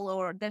hole,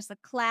 or there's a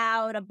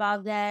cloud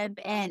above them.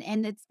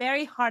 And it's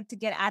very hard to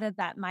get out of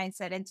that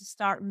mindset and to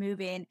start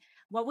moving.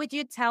 What would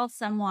you tell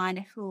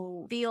someone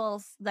who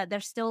feels that they're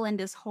still in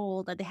this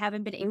hole, that they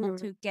haven't been able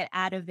to get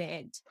out of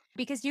it?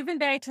 Because you've been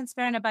very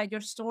transparent about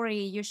your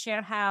story. You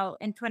share how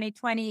in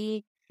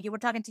 2020, you were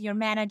talking to your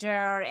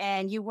manager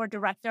and you were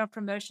director of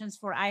promotions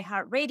for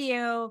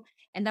iHeartRadio.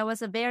 And that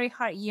was a very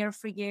hard year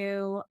for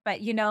you. But,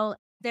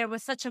 there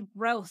was such a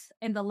growth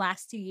in the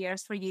last 2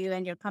 years for you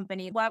and your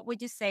company. What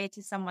would you say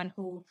to someone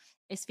who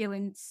is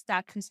feeling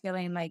stuck, who's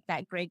feeling like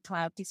that gray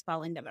cloud keeps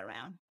following them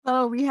around?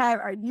 So we have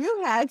our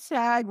new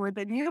hashtag where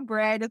the new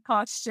brand is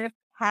called Shift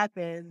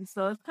Happens.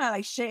 So it's kind of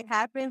like shit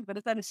happens, but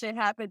instead of shit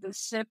happens, the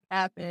shift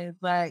happens.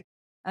 Like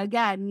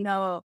again,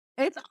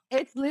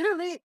 it's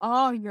literally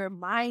all your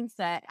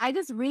mindset. I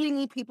just really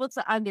need people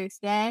to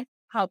understand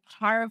how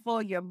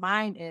powerful your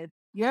mind is.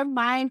 Your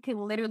mind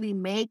can literally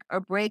make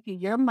or break you.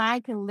 Your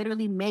mind can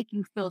literally make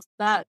you feel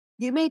stuck.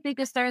 You may think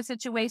it's certain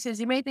situations,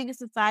 you may think it's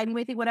society, you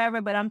may think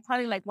whatever, but I'm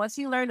telling you, like, once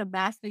you learn to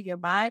master your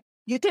mind,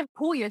 you can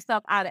pull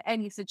yourself out of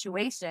any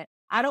situation.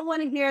 I don't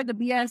want to hear the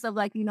BS of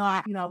like,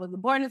 I wasn't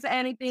born into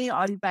anything,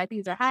 all these bad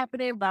things are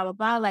happening, blah, blah,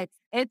 blah. Like,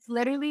 it's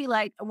literally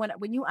like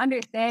when you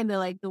understand that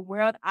like the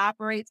world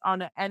operates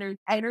on an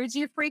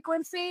energy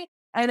frequency,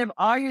 and if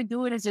all you're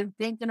doing is just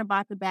thinking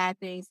about the bad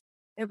things,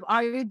 if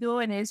all you're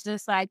doing is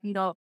just like,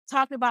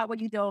 talking about what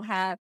you don't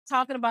have,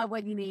 talking about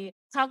what you need,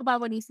 talk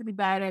about what needs to be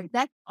better.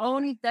 That's the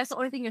only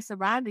thing you're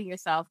surrounding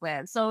yourself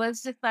with. So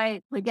it's just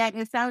like, again,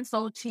 it sounds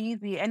so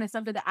cheesy. And it's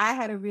something that I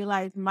had to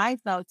realize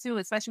myself too,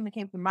 especially when it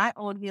came to my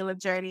own healing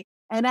journey.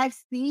 And I've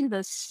seen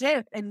the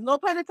shift, and no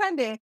pun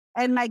intended.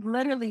 And like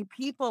literally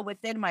people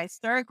within my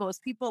circles,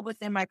 people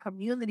within my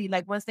community,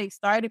 like once they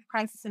started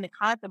practicing the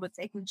concept of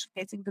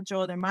taking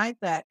control of their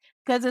mindset.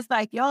 Cause it's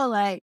like, yo,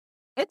 like,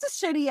 it's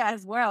a shitty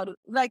ass world.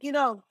 Like,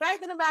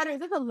 fact of the matter is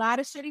there's a lot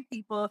of shitty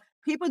people.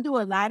 People do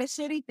a lot of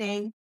shitty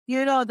things.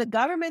 The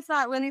government's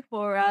not really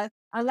for us.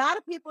 A lot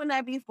of people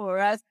not be for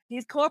us.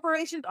 These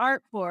corporations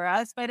aren't for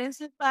us. But it's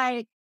just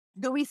like,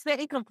 do we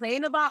sit and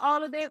complain about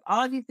all of this?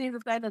 All of these things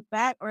that set us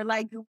back? Or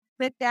like, do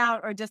we sit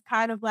down or just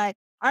kind of like,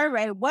 all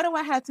right, what do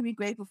I have to be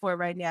grateful for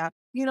right now?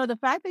 The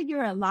fact that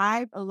you're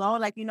alive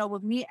alone, like,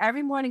 with me,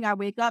 every morning I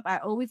wake up, I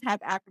always have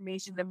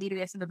affirmations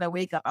immediately as soon as I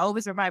wake up. I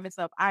always remind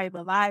myself, I am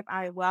alive,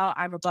 I am well,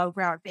 I'm above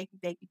ground. Thank you,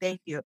 thank you,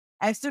 thank you.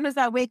 As soon as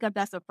I wake up,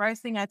 that's the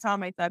first thing I tell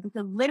myself,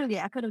 because literally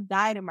I could have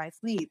died in my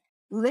sleep.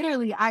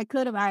 Literally, I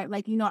could have,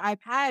 I've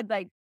had,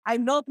 like, I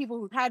know people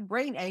who've had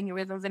brain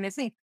aneurysms and it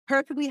seems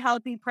perfectly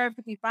healthy,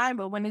 perfectly fine,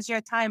 but when it's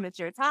your time, it's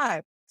your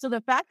time. So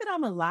the fact that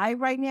I'm alive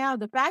right now,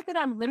 the fact that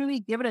I'm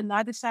literally given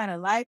another shot of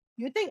life,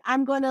 you think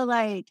I'm going to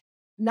like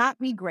not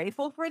be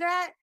grateful for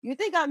that? You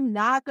think I'm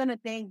not going to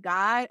thank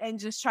God and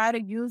just try to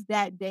use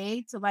that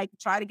day to like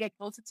try to get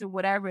closer to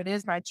whatever it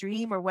is, my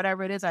dream or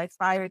whatever it is I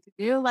aspire to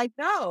do? Like,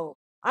 no,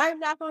 I'm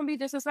not going to be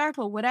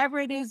disrespectful. Whatever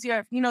it is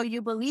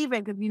you believe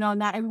in, because,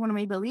 not everyone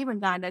may believe in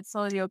God. That's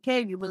totally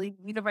okay. If you believe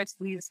universe,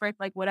 believe first,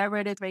 like whatever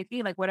it is may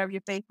be, like whatever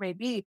your faith may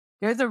be,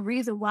 there's a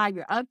reason why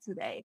you're up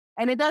today.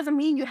 And it doesn't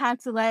mean you have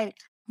to like,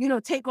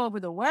 take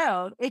over the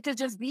world. It could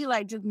just be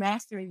like just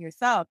mastering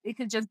yourself. It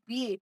could just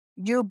be,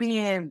 you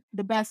being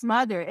the best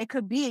mother. It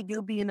could be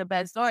you being the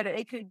best daughter.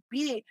 It could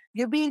be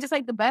you being just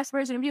like the best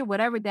version of you,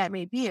 whatever that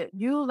may be.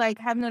 You like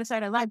having another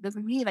side of life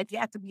doesn't mean like you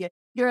have to be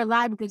you're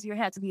alive because you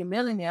have to be a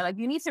millionaire. Like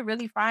you need to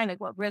really find like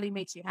what really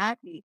makes you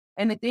happy.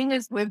 And the thing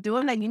is with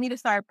doing that, you need to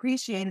start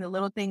appreciating the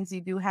little things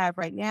you do have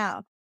right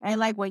now. And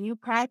like when you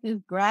practice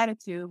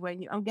gratitude,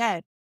 when you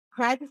again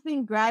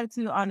practicing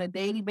gratitude on a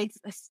daily basis,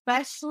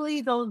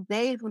 especially those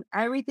days when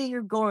everything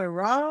is going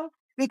wrong,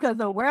 because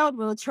the world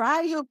will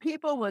try you,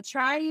 people will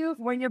try you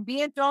when you're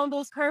being thrown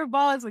those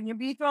curveballs, when you're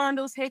being thrown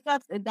those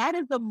hiccups. And that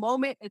is the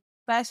moment,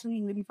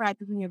 especially when you're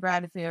practicing your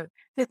gratitude.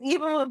 Because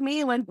even with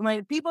me,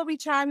 when people be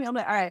trying me, I'm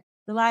like, all right,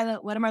 Delilah,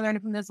 what am I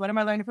learning from this? What am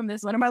I learning from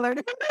this? What am I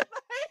learning from this?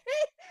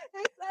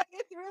 It's like,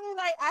 it's really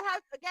like, I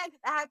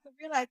have to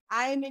realize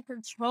I am in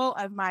control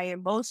of my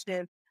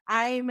emotions.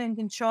 I am in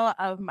control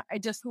of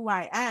just who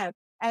I am.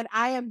 And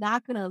I am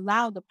not going to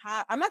allow the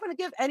power, I'm not going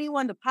to give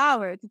anyone the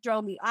power to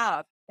throw me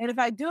off. And if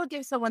I do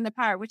give someone the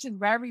power, which is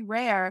very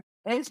rare,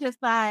 it's just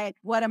like,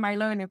 what am I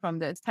learning from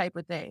this type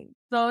of thing?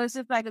 So it's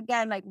just like,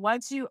 again, like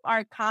once you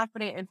are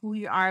confident in who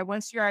you are,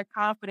 once you are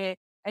confident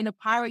in the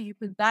power you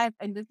possess,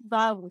 and this is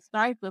all it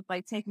starts with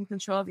like taking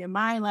control of your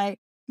mind, like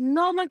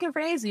no one can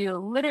praise you,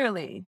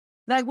 literally.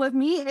 Like with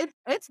me,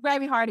 it's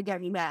very hard to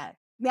get me mad.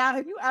 Now,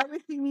 if you ever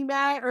see me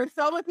mad or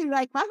someone sees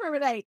like my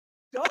friend, like,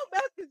 don't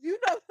mess because you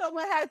know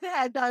someone has to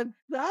have done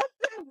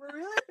something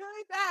really,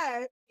 really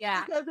bad.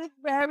 Yeah. Because it's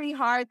very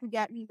hard to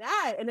get me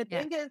mad. And the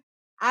Yeah. thing is,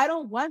 I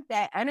don't want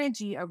that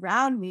energy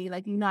around me.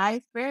 Like, I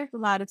experienced a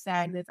lot of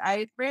sadness. I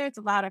experienced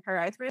a lot of hurt.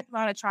 I experienced a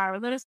lot of trauma, a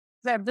little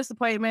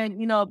disappointment,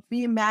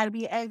 being mad,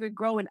 being angry,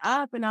 growing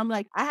up. And I'm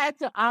like, I had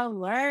to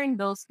unlearn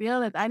those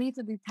feelings. I need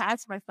to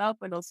detach myself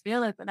from those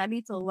feelings. And I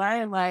need to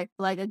learn, like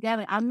again,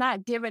 like, I'm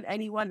not giving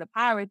anyone the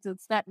power to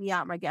set me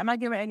out my game. I'm not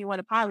giving anyone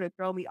the power to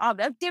throw me off.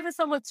 That's giving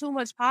someone too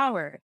much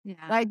power. Yeah.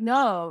 Like,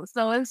 no.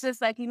 So it's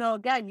just like,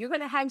 again, you're going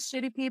to have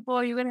shitty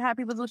people. You're going to have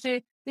people who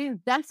shit.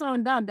 That's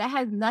on them. That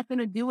has nothing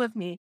to do with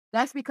me.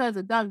 That's because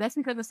of them. That's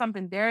because of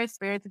something they're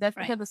experiencing. That's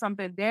Right. because of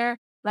something they're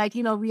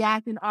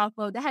reacting off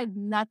of. That has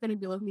nothing to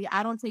do with me.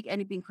 I don't take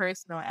anything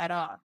personal at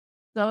all.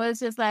 So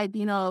it's just like,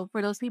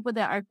 for those people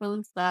that are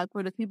feeling stuck,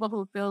 for the people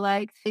who feel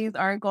like things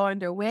aren't going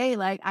their way,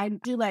 like I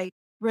do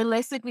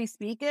realistically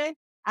speaking,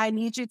 I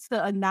need you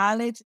to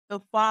acknowledge the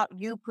fault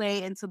you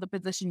play into the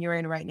position you're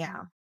in right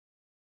now.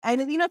 And,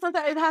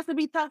 sometimes it has to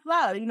be tough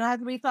love. It has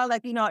to be tough.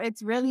 Like,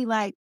 it's really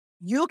like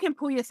you can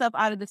pull yourself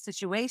out of the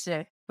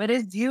situation, but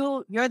it's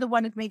you're the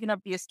one that's making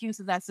up the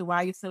excuses as to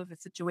why you're still in the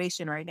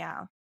situation right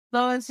now.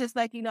 So it's just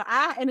like,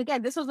 and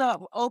again, this was an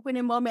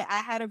opening moment I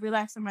had to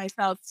realize for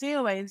myself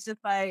too. And it's just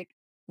like,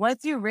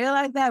 once you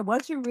realize that,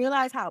 once you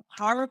realize how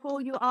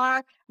powerful you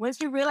are, once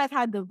you realize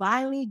how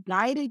divinely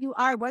guided you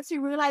are, once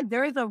you realize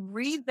there is a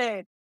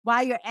reason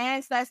why your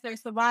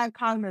ancestors survived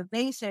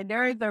colonization,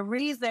 there is a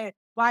reason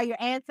why your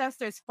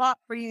ancestors fought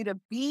for you to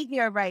be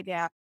here right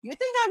now. You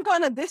think I'm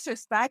going to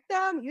disrespect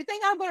them? You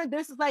think I'm going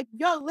to like,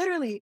 yo,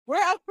 literally, we're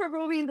of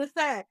Peruvian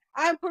descent.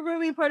 I'm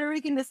Peruvian, Puerto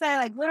Rican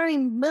descent. Like, literally,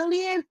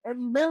 millions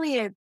and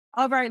millions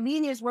of our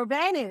lineage were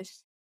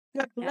vanished.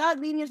 The blood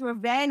lineage were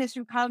vanished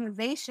through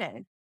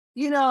colonization.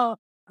 We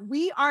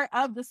are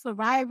of the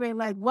survivor,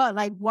 like what,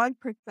 like 1%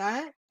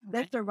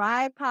 that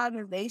survived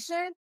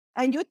colonization?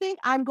 And you think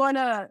I'm going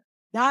to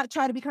not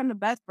try to become the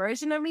best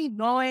version of me,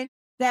 knowing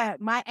that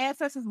my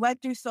ancestors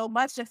went through so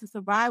much just to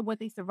survive what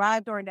they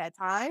survived during that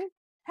time?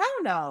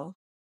 Hell no.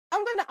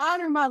 I'm going to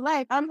honor my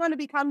life. I'm going to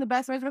become the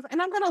best version of myself,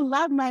 and I'm going to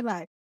love my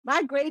life.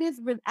 My greatest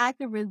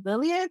act of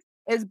resilience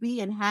is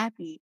being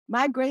happy.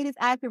 My greatest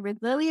act of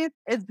resilience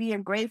is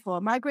being grateful.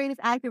 My greatest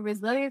act of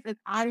resilience is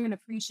honoring and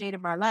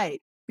appreciating my life.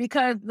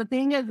 Because the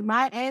thing is,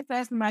 my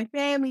ancestors, my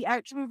family,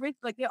 actually,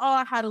 like they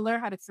all had to learn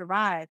how to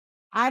survive.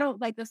 I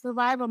don't like the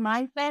survival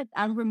mindset.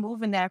 I'm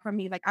removing that from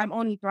me. Like I'm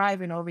only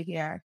thriving over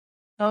here.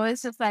 So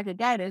it's just like,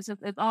 again, it's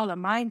all a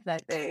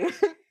mindset thing.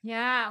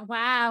 Yeah.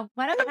 Wow.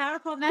 What a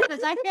powerful message.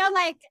 I feel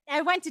like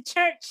I went to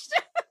church.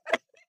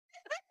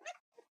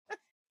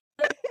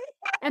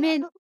 I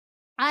mean,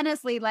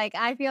 honestly, like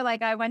I feel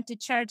like I went to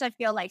church. I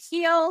feel like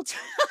healed.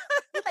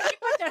 Like you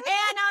put your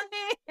hand on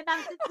me, and I'm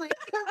just like.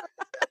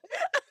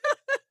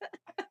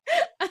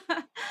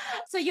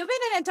 So you've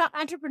been an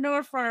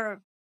entrepreneur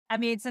for, I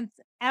mean, since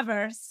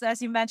ever. So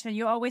as you mentioned,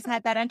 you always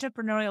had that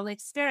entrepreneurial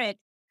spirit.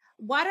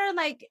 What are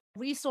like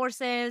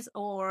resources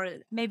or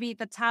maybe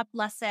the top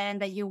lesson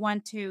that you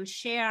want to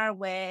share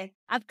with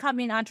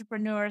upcoming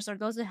entrepreneurs or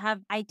those who have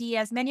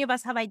ideas? Many of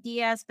us have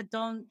ideas, but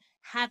don't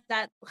have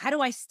that. How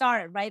do I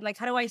start? Right? Like,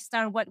 how do I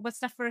start? What's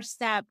the first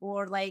step?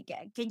 Or like,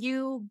 can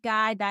you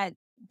guide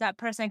that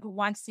person who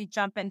wants to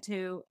jump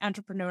into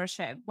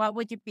entrepreneurship? What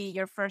would you be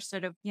your first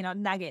sort of,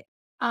 nugget?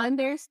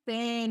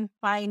 Understand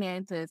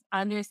finances,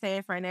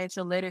 understand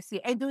financial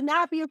literacy, and do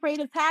not be afraid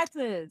of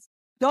taxes.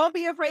 Don't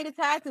be afraid of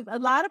taxes. A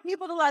lot of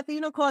people in the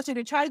Latino culture,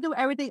 they try to do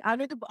everything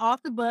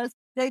off the bus.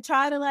 They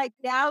try to like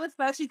now,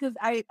 especially because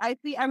I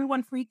see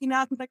everyone freaking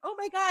out. It's like, oh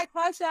my God,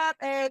 Cash App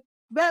and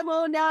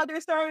Venmo, now they're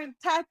starting to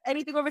tax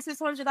anything over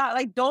 $600.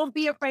 Like, don't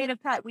be afraid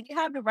of tax. When you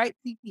have the right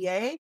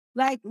CPA,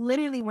 Like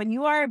literally, when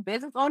you are a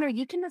business owner,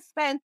 you can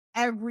expense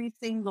every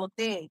single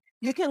thing.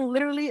 You can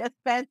literally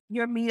expense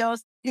your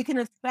meals. You can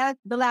expense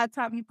the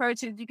laptop you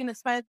purchased. You can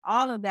expense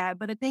all of that.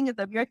 But the thing is,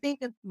 if you're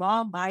thinking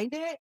small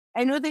minded,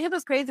 and the thing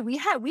is crazy,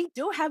 we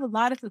do have a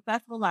lot of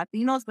successful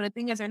Latinos, but the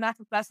thing is, they're not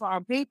successful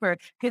on paper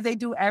because they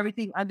do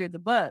everything under the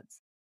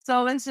books.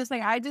 So it's just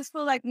like I just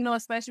feel like,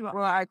 especially with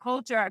our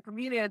culture, our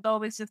community, it's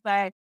always just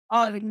like,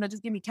 oh,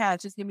 just give me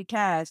cash, just give me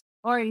cash.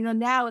 Or,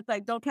 now it's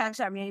like, don't cash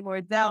at me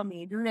anymore, Zell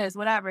me, do this,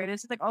 whatever. And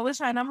it's just like always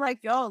trying. I'm like,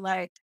 yo,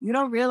 like, you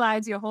don't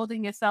realize you're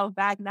holding yourself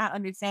back, not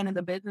understanding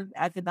the business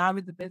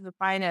economics, the business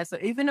finance. So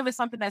even if it's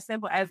something as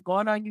simple as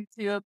going on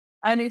YouTube,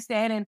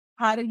 understanding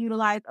how to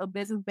utilize a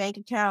business bank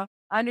account,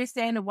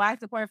 understanding why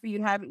it's important for you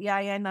to have an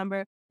EIN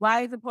number,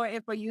 why it's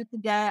important for you to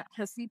get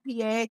a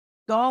CPA.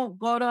 Don't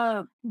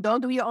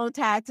do your own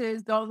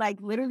taxes. Don't like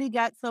literally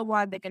get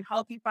someone that can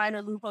help you find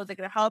a loophole, that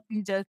can help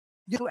you just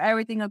do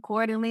everything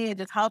accordingly and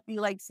just help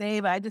you like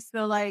save. I just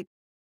feel like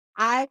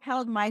I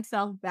held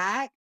myself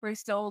back for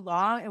so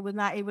long and was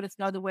not able to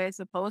snow the way it's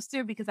supposed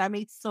to because I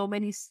made so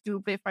many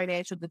stupid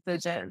financial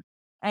decisions.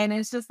 And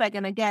it's just like,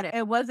 and again,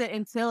 it wasn't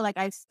until like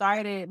I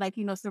started like,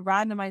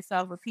 surrounding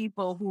myself with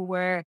people who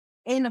were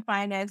in the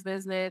finance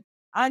business,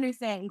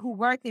 understanding who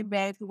worked in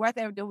banks, who worked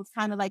there, it was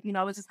kind of like,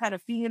 I was just kind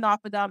of feeding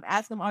off of them,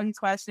 asking them all these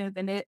questions.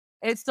 And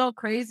it's so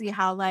crazy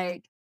how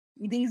like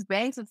these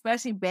banks,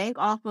 especially bank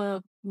off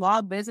of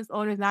small business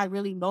owners not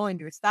really knowing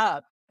your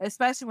stuff,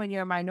 especially when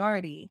you're a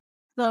minority.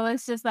 So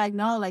it's just like,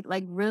 no, like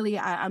really,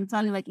 I'm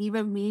telling you, like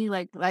even me,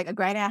 like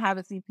granted, I have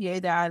a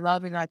CPA that I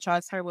love and I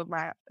trust her with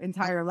my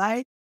entire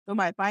life, with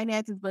my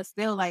finances, but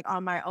still like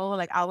on my own,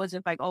 like I was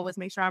just like always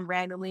make sure I'm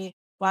randomly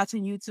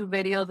watching YouTube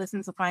videos,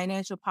 listening to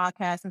financial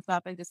podcasts and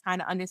stuff, and just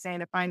kind of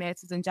understand the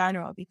finances in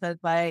general. Because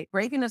like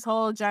breaking this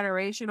whole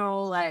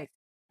generational like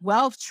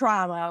wealth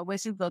trauma,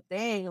 which is the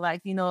thing,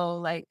 like,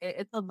 like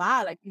it's a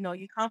lot. Like,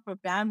 you come from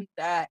families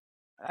that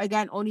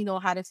again only know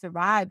how to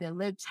survive and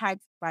live check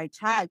by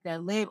check,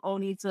 that live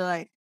only to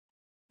like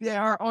they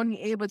are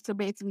only able to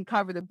basically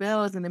cover the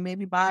bills and then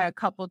maybe buy a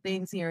couple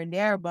things here and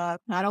there. But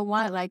I don't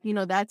want like,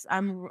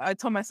 I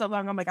told myself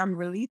I'm like, I'm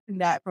releasing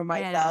that for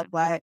myself.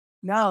 Like,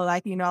 no,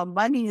 like,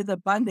 money is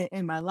abundant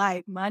in my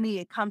life. Money,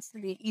 it comes to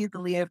me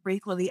easily and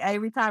frequently.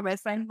 Every time I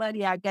spend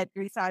money, I get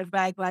 3 times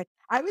back. Like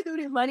I would do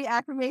these money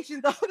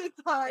affirmations all the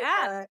time.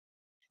 Yeah. But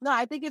no,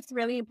 I think it's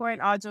really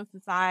important. All jokes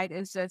aside,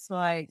 it's just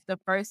like the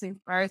first thing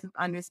first is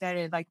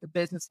understanding like the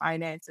business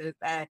finances,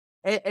 and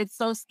it's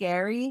so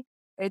scary.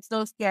 It's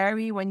so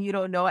scary when you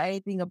don't know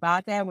anything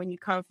about that. When you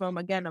come from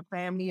again a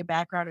family, a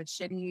background of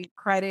shitty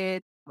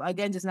credit,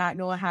 again, just not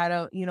knowing how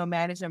to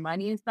manage your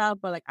money and stuff.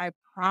 But like I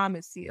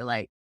promise you,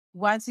 like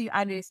once you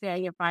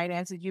understand your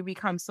finances, you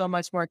become so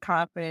much more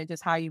confident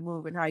just how you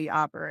move and how you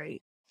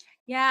operate.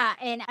 Yeah,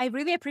 and I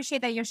really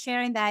appreciate that you're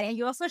sharing that. And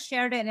you also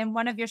shared it in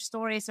one of your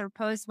stories or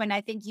posts when I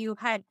think you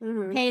had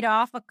Hmm. paid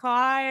off a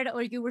card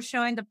or you were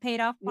showing the paid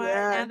off part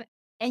Yeah.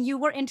 and you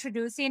were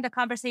introducing the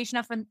conversation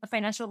of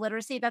financial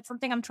literacy. That's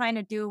something I'm trying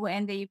to do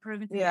in the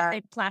Proven to Get Yeah.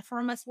 Rich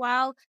platform as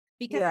well,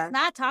 because it's Yeah.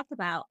 not talked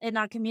about in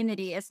our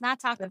community. It's not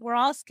talked about. We're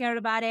all scared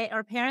about it.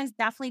 Our parents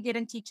definitely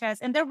didn't teach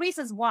us. And there are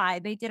reasons why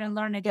they didn't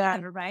learn it Yeah.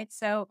 either, right?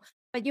 So,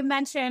 but you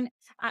mentioned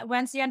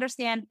once you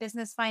understand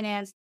business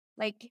finance,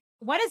 like,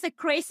 what is the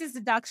craziest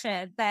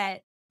deduction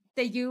that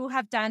you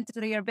have done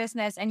through your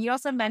business? And you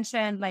also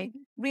mentioned like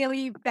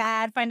really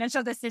bad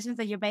financial decisions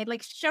that you made.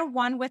 Like, share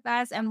one with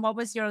us, and what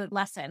was your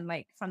lesson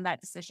like from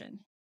that decision?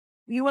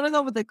 You want to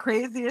know what the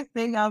craziest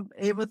thing I'm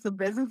able to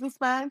business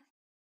expand?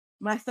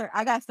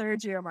 I got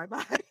surgery on my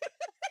body. I'm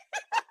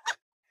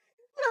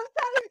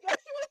trying to get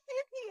you a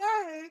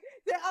CPA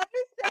that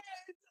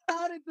understands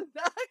how to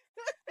design,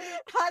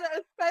 how to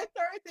expense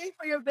everything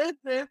for your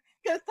business.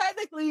 Because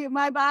technically,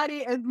 my body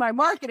is my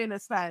marketing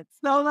expense.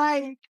 So,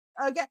 like,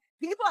 again,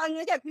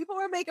 people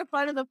were making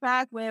fun of the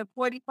fact when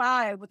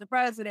 45 with the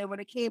president when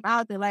it came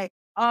out that like,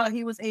 oh,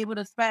 he was able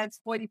to spend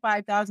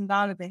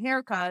 $45,000 in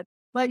haircut.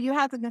 But you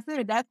have to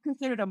consider that's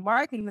considered a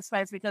marketing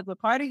expense because what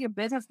part of your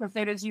business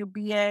considers you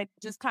being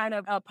just kind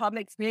of a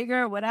public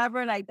figure or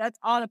whatever. Like that's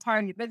all a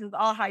part of your business,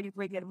 all how you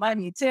bring in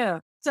money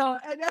too. So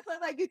and that's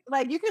what,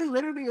 like you can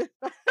literally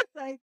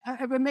like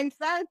if it makes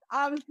sense,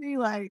 obviously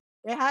like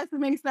it has to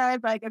make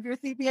sense. Like if your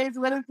CPA is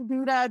willing to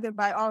do that, then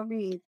by all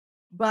means.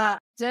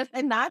 But just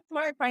and not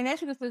smart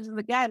financial decisions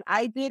again.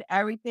 I did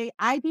everything.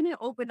 I didn't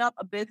open up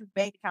a business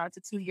bank account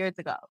until 2 years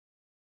ago.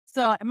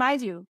 So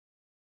mind you,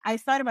 I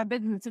started my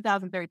business in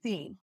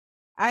 2013.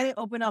 I didn't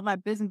open up my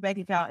business bank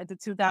account until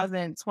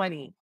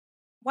 2020.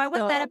 Why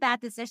was that a So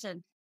bad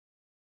decision?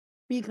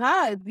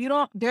 because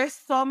there's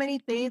so many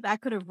things I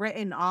could have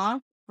written off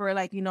for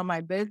like,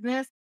 my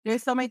business.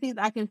 There's so many things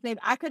I can save.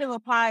 I could have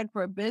applied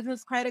for a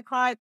business credit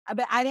card,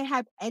 but I didn't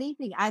have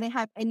anything. I didn't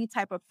have any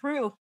type of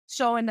proof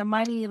showing the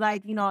money,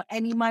 like,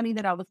 any money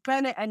that I was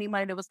spending, any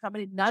money that was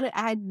coming in. I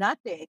had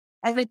nothing.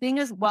 And the thing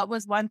is, what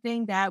was one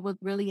thing that I was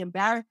really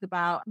embarrassed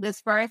about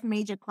this first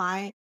major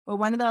client, but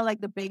one of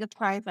the biggest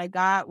clients I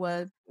got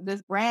was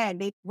this brand.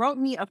 They wrote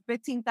me a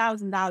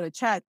 $15,000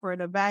 check for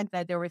an event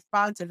that they were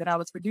sponsoring that I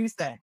was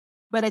producing.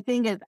 But the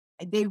thing is,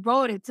 they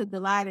wrote it to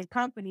Delilah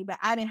Company, but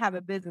I didn't have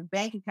a business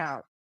bank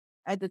account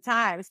at the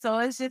time. So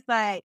it's just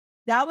like,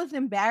 that was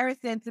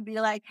embarrassing to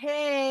be like,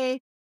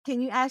 hey, can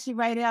you actually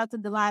write it out to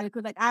Delilah?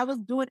 Because like I was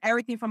doing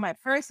everything from my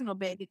personal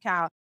bank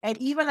account. And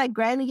even like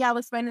granted, yeah, I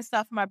was spending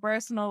stuff from my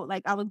personal,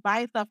 like I was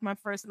buying stuff from my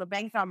personal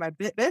bank account, my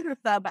business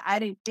stuff, but I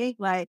didn't think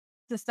like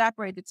to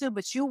separate the two.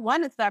 But you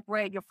want to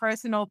separate your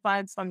personal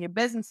funds from your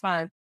business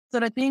funds. So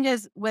the thing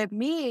is with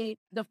me,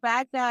 the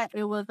fact that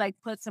it was like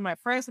put to my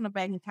personal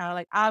bank account,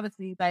 like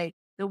obviously like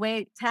the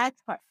way tax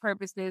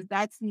purposes,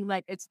 that's me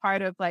like it's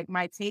part of like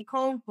my take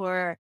home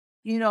for,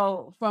 you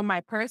know, from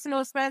my personal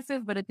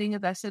expenses. But the thing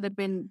is that should have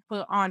been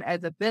put on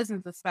as a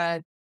business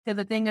expense. Because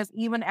the thing is,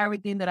 even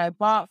everything that I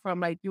bought from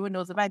like doing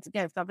those events,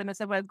 again, something I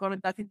said when I was going to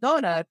Dunkin'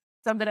 Donuts,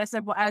 something I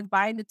said, well, I was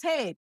buying the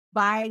tape,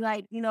 buying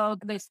like, you know,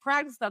 this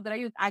practice stuff that I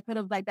use, I could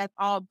have like, that's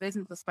all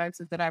business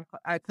expenses that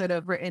I could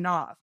have written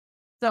off.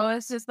 So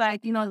it's just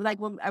like, you know, like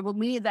with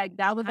me, like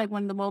that was like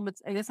one of the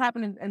moments, and this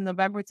happened in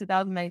November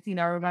 2019,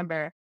 I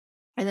remember.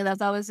 And then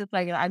that's always just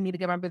like, I need to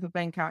get my business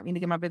bank account, I need to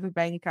get my business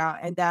bank account.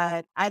 And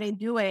that I didn't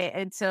do it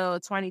until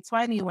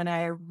 2020 when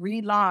I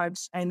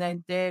relaunched and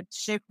then did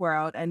Shift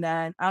World. And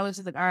then I was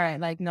just like, all right,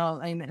 like, no.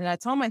 And I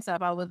told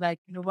myself, I was like,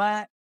 you know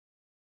what?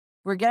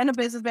 We're getting a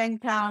business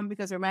bank account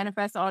because we're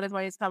manifesting all this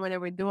money is coming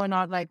and we're doing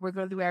all like, we're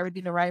going to do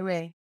everything the right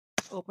way.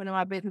 Opening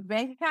my business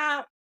bank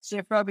account,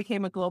 Shift World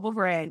became a global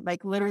brand,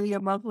 like literally a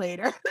month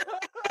later.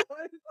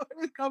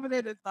 It's coming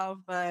in and stuff,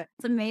 but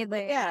It's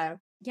amazing. yeah.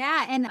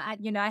 Yeah, and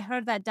I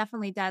heard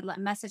that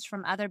message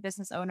from other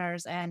business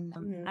owners, and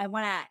Mhm.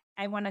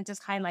 I wanna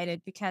just highlight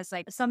it because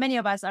like so many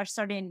of us are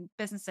starting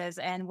businesses,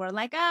 and we're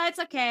like, oh, it's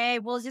okay,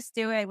 we'll just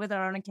do it with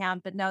our own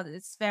account. But no,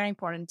 it's very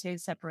important to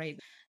separate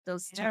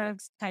those Yeah.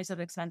 types of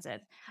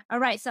expenses. All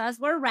right, so as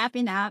we're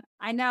wrapping up,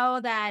 I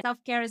know that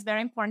self care is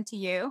very important to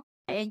you,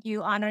 and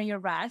you honor your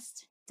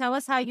rest. Tell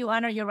us how you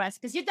honor your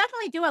rest because you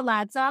definitely do a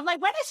lot. So I'm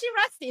like, when is she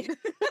resting?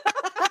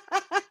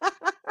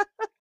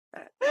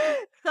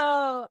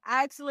 So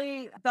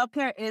actually, self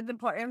care is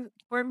important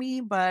for me,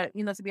 but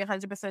you know, to be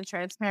 100%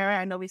 transparent,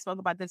 I know we spoke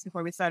about this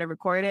before we started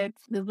recording.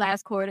 The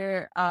last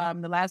quarter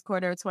of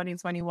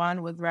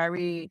 2021 was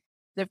very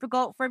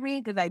difficult for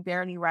me because I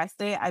barely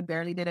rested. I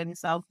barely did any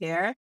self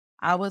care.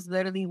 I was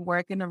literally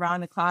working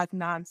around the clock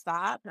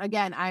nonstop.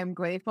 Again, I am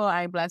grateful.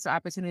 I am blessed for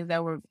opportunities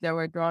that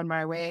were thrown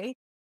my way.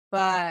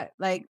 But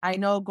like I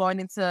know going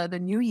into the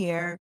new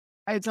year,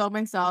 I told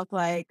myself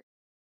like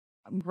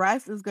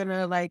rest is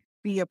gonna like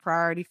be a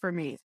priority for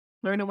me.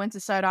 Learning when to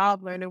shut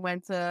off, learning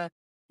when to,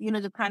 you know,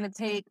 just kind of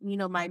take, you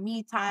know, my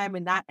me time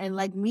and that and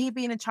like me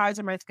being in charge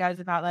of my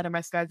schedule, not letting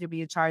my schedule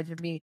be in charge of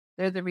me.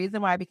 There's a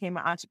reason why I became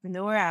an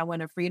entrepreneur. I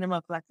want a freedom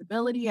of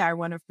flexibility. I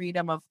want a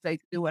freedom of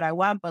like do what I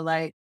want. But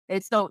like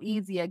it's so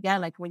easy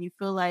again, like when you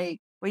feel like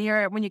when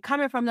you're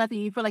coming from nothing,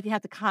 you feel like you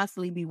have to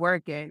constantly be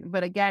working.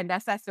 But again,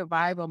 that's that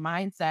survival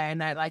mindset.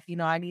 And I like, you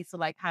know, I need to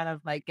like kind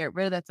of like get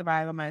rid of that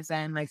survival mindset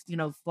and like, you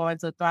know, go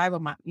into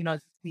thrival, you know,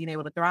 just being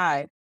able to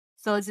thrive.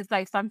 So it's just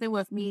like something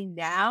with me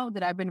now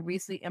that I've been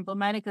recently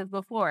implementing. Cause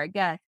before,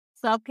 again,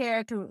 self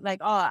care to like,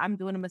 oh, I'm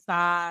doing a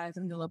massage,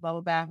 I'm doing a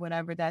bubble bath,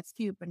 whatever, that's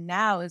cute. But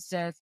now it's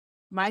just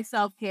my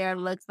self care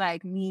looks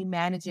like me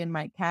managing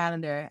my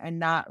calendar and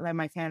not let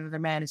my calendar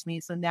manage me.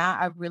 So now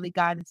I've really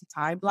gotten into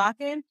time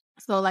blocking.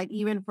 So like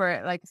even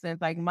for like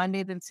since like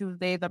Mondays and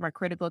Tuesdays are my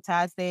critical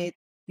task days.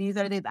 These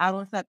are the days I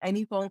don't accept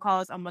any phone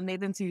calls on Mondays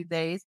and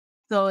Tuesdays.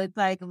 So it's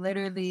like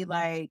literally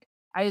like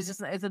it's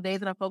the days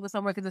that I focus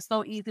on work because it's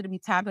so easy to be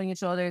tapped on your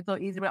shoulder. It's so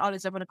easy to be, oh,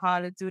 let's jump in the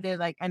car, let's do this,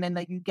 like and then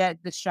like you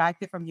get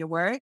distracted from your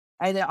work.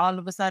 And then all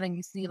of a sudden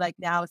you see like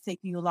now it's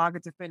taking you longer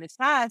to finish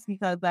tasks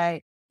because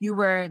like you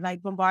were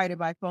like bombarded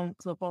by phone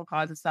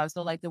calls and stuff.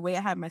 So like the way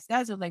I have my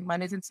schedule, like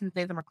Mondays and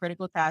Tuesdays are my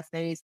critical task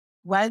days.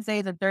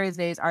 Wednesdays and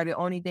Thursdays are the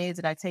only days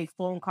that I take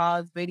phone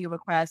calls, video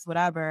requests,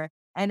 whatever.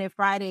 And then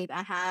Fridays,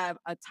 I have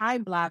a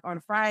time block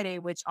on Friday,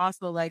 which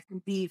also like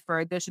can be for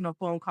additional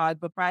phone calls.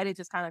 But Friday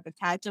just kind of like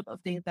a catch up of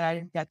things that I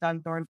didn't get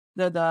done during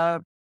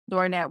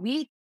during that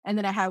week. And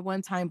then I have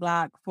one time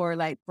block for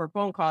like for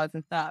phone calls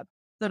and stuff.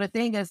 So the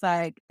thing is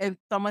like if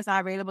someone's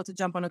not available to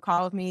jump on a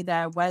call with me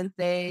that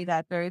Wednesday,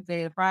 that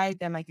Thursday, and Friday,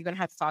 then like you're gonna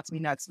have to talk to me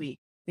next week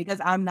because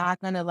I'm not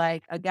gonna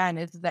like again,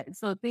 it's that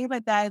so things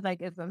like that is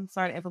like if I'm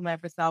starting to implement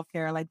for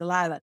self-care, like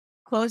Delilah,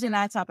 close your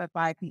laptop at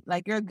 5 p.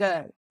 Like you're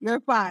good. You're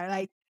fine.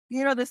 Like,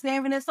 you know, the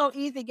same and it's so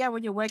easy again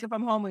when you're working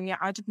from home, when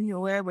you're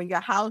entrepreneur, when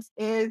your house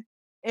is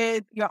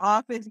your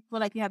office, you feel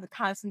like you have to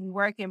constantly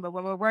working. But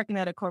when we're working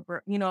at a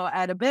corporate, you know,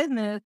 at a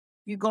business,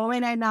 you go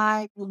in at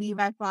 9, you leave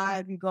at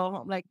 5, you go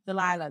home like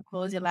Delilah,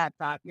 close your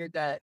laptop, you're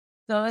good.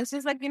 So it's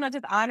just like, you know,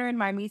 just honoring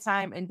my me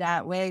time in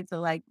that way. So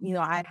like, you know,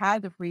 I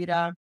had the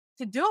freedom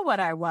to do what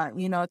I want,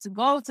 you know, to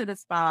go to the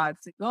spa,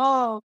 to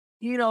go,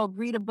 you know,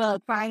 read a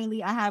book.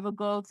 Finally, I have a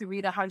goal to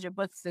read 100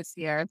 books this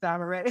year. So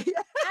I'm ready.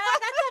 Oh,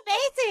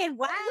 that's amazing.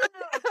 Wow.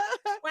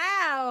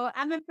 Wow.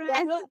 I'm Yeah,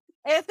 impressed.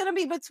 it's gonna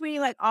be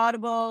between like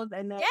audibles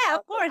and then Yeah,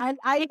 of course.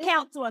 I It listen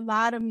counts. to a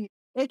lot of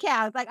it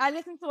counts. Like I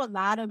listen to a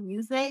lot of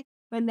music,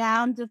 But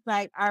now I'm just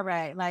like, all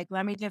right, like,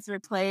 let me just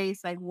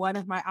replace like one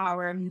of my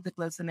hour of music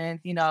listening,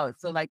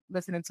 so like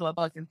listening to a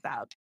book and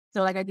stuff.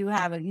 So like I do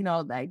have a,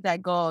 like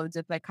that goal of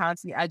just like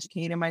constantly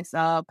educating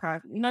myself,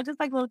 just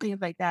like little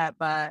things like that.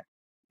 But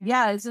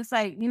yeah, it's just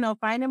like,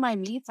 finding my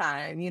me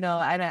time,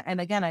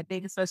 and again, I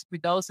think especially for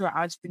those who are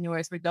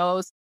entrepreneurs, for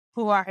those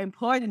who are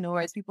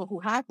employers, people who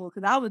have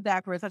because I was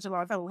that for such a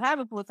long time, who have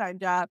a full-time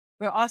job,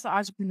 but also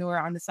entrepreneur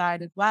on the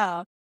side as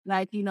well.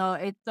 Like,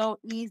 it's so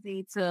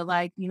easy to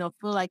like, feel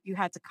like you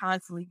had to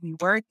constantly be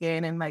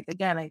working and like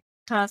again, like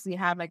constantly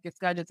have like your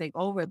schedule take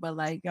over. But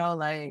like,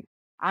 like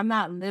I'm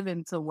not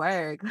living to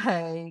work.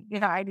 Like,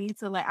 I need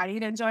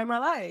to enjoy my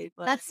life.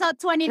 Like, That's so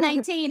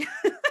 2019.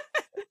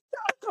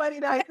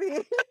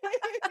 2019.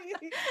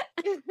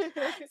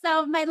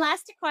 So my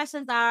last two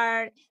questions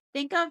are,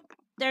 think of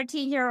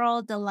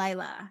 13-year-old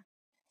Delilah.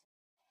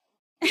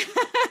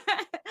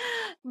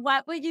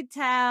 What would you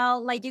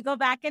tell? Like you go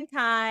back in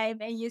time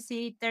and you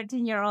see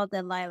 13-year-old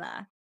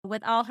Delilah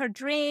with all her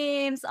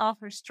dreams, all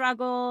her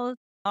struggles,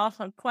 all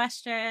her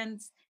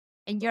questions.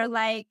 And you're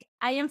like,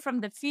 I am from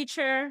the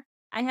future.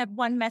 I have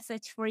one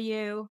message for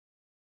you.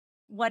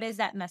 What is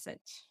that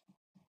message?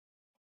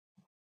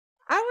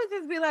 I would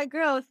just be like,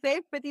 girl,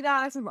 save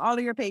 $50 from all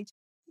of your paychecks.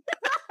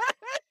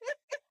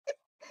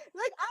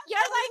 Like, You're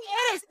like,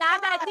 it is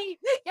not that deep.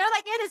 You're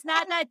like, it is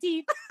not that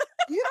deep.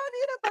 You don't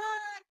need to buy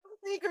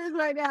sneakers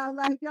right now.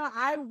 Like,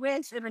 I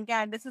wish, and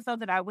again, this is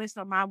something I wish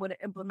my mom would have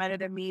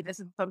implemented in me. This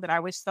is something I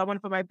wish someone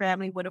from my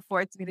family would have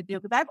forced me to do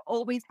because I've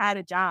always had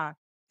a job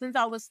since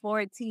I was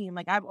 14.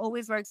 Like, I've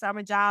always worked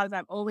summer jobs.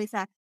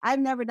 I've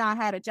never not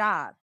had a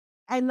job.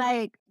 And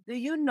like, do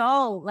you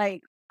know,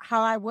 like,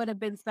 how I would have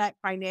been set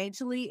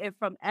financially if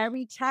from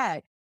every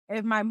check,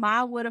 if my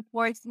mom would have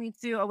forced me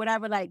to or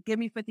whatever, like, give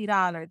me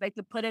 $50, like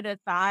to put it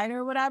aside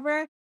or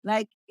whatever.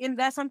 Like, and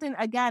that's something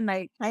again,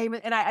 like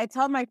I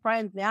tell my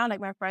friends now,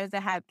 like my friends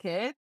that have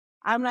kids,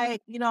 I'm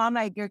like, I'm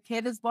like, your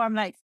kid is born. I'm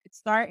like,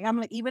 I'm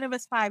like, even if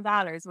it's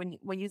 $5,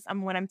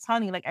 when I'm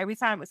telling you, like every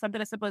time it's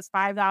something as simple as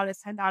 $5,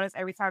 $10,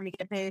 every time you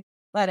get paid,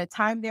 by the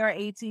time they're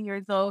 18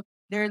 years old,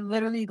 they're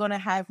literally gonna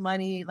have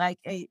money, like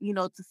to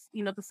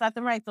set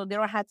them right, so they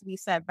don't have to be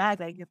set back.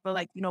 Like you feel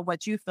like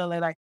what you feel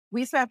like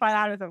we spent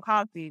 $5 on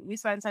coffee, we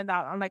spent $10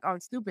 on like on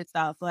stupid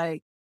stuff,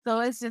 like so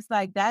it's just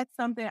like that's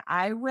something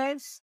I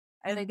wish.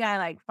 And again,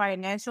 like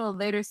financial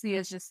literacy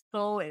is just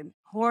so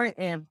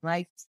important.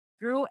 Like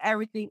screw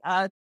everything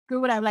up,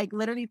 screw whatever. Like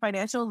literally,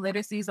 financial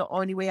literacy is the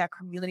only way our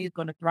community is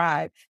going to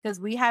thrive because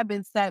we have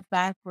been set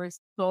back for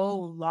so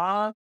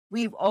long.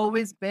 We've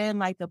always been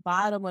like the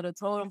bottom of the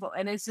totem pole,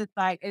 and it's just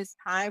like it's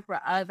time for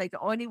us. Like the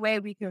only way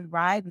we can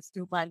rise is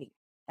through money.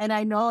 And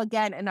I know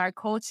again in our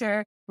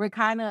culture, they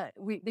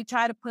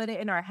try to put it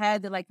in our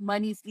head that like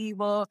money's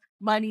evil,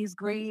 money's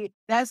greed.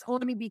 That's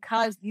only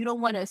because you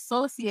don't want to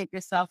associate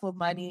yourself with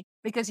money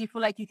because you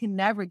feel like you can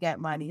never get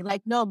money.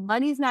 Like, no,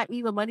 money's not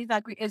evil, money's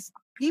not greed. It's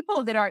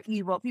people that are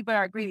evil, people that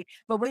are greedy.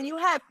 But when you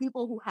have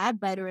people who have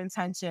better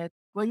intentions,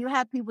 when you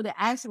have people that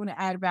actually want to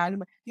add value,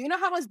 you know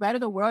how much better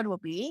the world will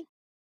be?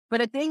 But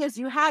the thing is,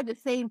 you have the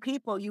same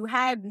people. You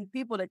have the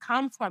people that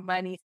come from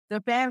money, the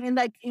family, and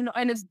like,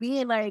 and it's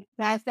being like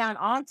passed down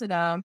onto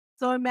them.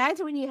 So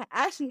imagine when you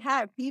actually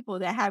have people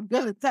that have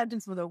good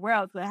intentions for the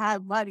world to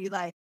have money,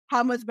 like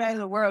how much better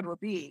the world will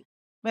be.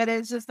 But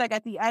it's just like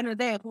at the end of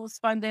the day, who's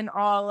funding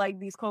all like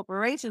these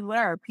corporations? What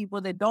are people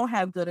that don't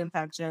have good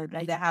intentions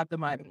and that have the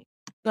money?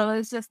 So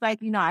it's just like,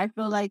 I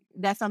feel like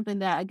that's something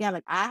that again,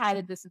 like I had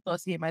to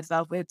disassociate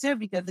myself with too,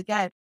 because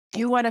again,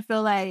 you want to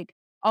feel like,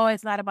 oh,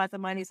 it's not about the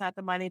money. It's not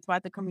the money. It's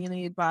about the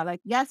community. It's about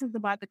like, yes, it's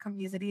about the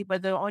community,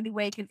 but the only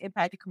way it can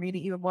impact the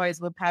community even more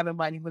is with having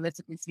money,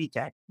 realistically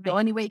speaking. The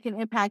only way it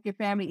can impact your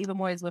family even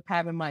more is with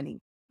having money.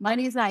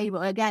 Money is not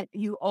evil. Again,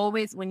 you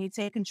always, when you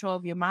take control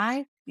of your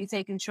mind, you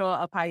take control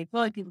of how you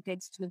feel, you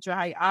take control of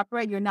how you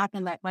operate. You're not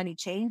going to let money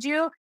change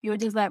you. You'll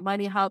just let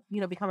money help,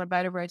 become a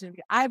better version of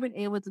you. I've been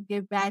able to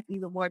give back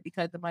even more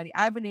because of money.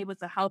 I've been able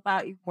to help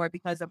out even more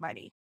because of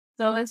money.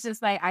 So it's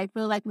just like, I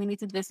feel like we need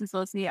to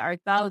disassociate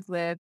ourselves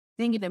with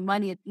thinking that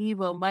money is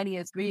evil, money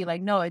is greed.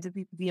 Like, no, it just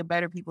needs to be in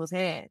better people's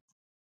hands.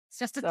 It's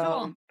just a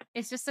tool.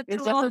 It's just a tool.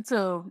 It's just a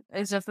tool.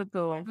 It's just a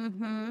tool.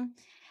 Mm-hmm.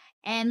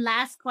 And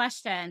last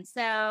question.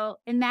 So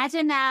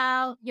imagine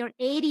now your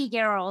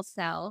 80-year-old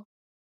self.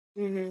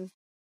 Mm-hmm.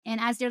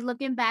 And as you're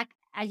looking back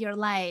at your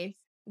life,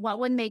 what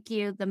would make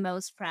you the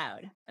most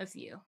proud of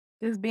you?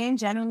 Just being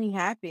genuinely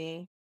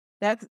happy.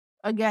 That's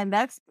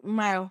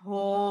my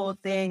whole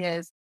thing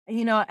is,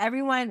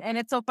 everyone, and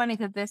it's so funny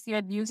because this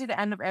year, usually the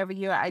end of every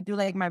year, I do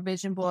like my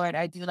vision board.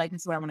 I do like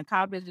this is what I want to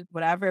accomplish,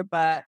 whatever.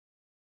 But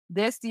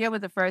this year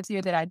was the first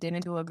year that I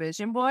didn't do a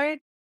vision board.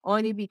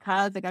 Only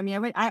because, like,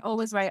 I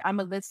always write, I'm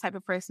a list type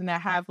of person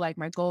that have like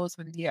my goals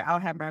for the year. I'll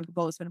have my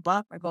goals for the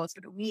month, my goals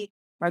for the week,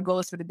 my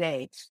goals for the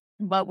day.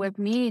 But with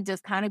me,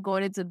 just kind of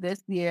going into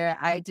this year,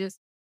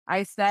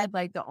 I said,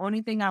 like, the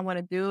only thing I want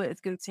to do is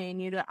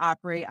continue to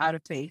operate out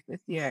of faith this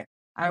year.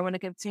 I want to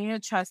continue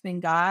trusting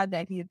God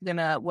that He's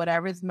gonna,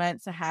 whatever's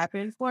meant to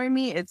happen for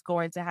me, it's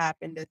going to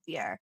happen this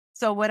year.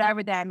 So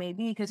whatever that may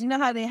be, because you know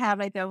how they have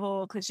like their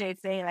whole cliche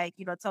saying, like,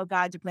 tell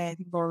God your plans,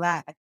 He will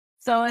laugh.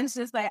 So it's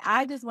just like,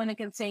 I just want to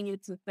continue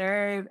to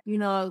serve,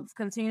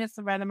 continue to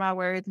surrender my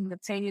words and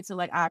continue to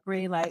like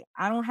operate. Like,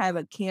 I don't have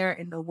a care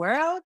in the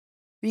world,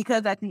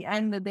 because at the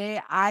end of the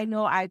day, I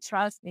know I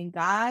trust in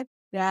God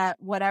that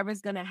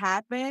whatever's going to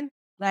happen,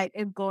 like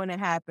it's going to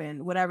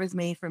happen, whatever's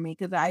made for me.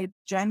 Cause I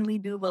genuinely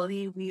do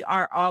believe we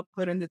are all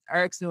put on this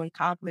earth to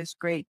accomplish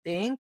great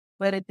things.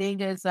 But the thing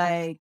is,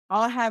 like,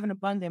 all have an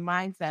abundant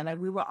mindset. Like,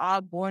 we were all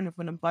born with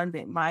an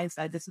abundant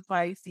mindset. This is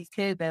why you see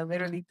kids that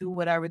literally do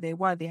whatever they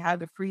want. They have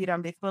the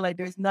freedom. They feel like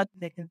there's nothing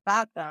that can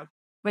stop them.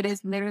 But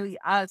it's literally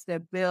us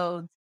that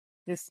builds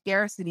the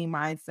scarcity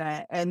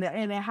mindset. And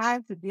it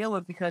has to deal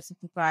with, because of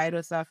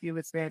societal stuff you've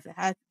experienced. It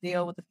has to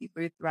deal with the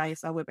people you surround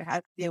yourself with. It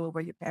has to deal with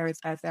what your parents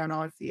pass down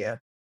on to you.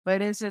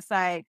 But it's just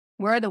like,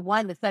 we're the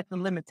one that sets the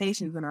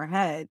limitations in our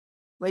head.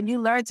 When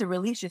you learn to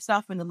release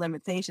yourself from the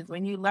limitations,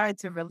 when you learn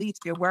to release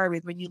your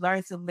worries, when you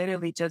learn to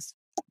literally just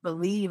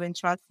believe and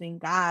trust in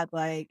God,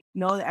 like,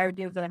 know that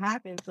everything's going to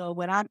happen. So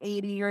when I'm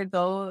 80 years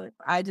old,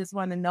 I just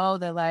want to know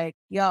that, like,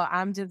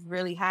 I'm just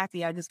really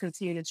happy. I just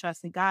continue to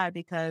trust in God,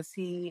 because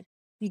he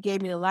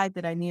gave me the life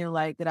that I need,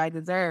 like, that I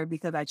deserve,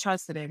 because I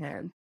trusted in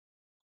Him.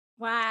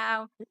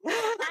 Wow.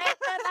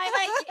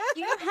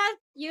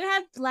 You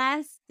have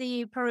blessed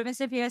the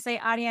Progressive USA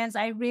audience.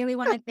 I really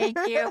want to thank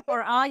you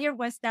for all your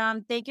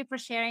wisdom. Thank you for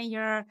sharing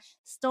your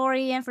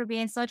story and for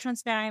being so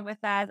transparent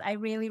with us. I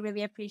really,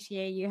 really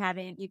appreciate you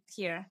having you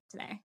here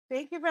today.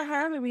 Thank you for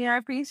having me. I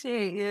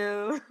appreciate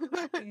you.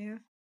 Thank you.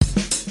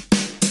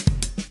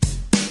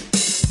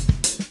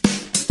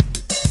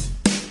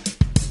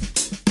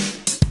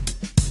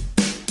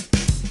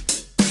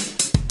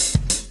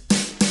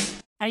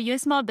 Are you a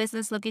small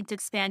business looking to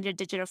expand your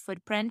digital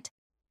footprint?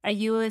 Are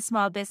you a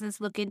small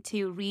business looking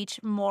to reach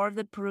more of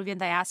the Peruvian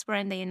diaspora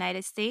in the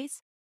United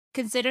States?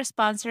 Consider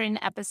sponsoring an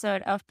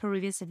episode of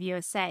Peruvians of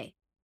USA.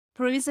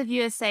 Peruvians of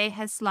USA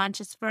has launched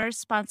its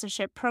first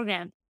sponsorship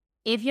program.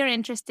 If you're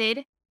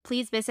interested,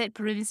 please visit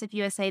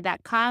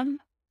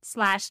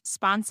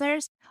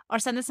peruviansofusa.com/sponsors or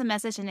send us a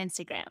message on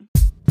Instagram.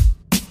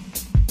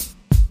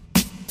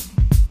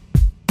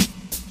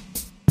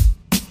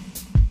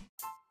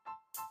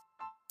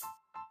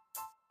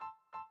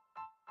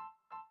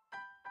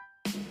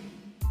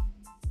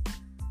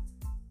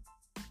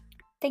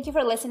 Thank you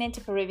for listening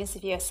to Peruvians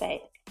of USA.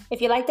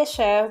 If you like the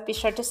show, be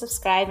sure to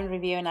subscribe and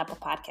review on Apple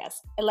Podcasts.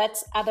 It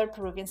lets other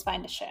Peruvians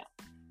find the show.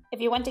 If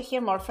you want to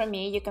hear more from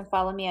me, you can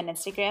follow me on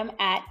Instagram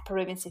at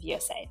Peruvians of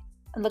USA.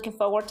 I'm looking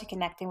forward to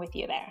connecting with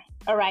you there.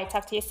 All right,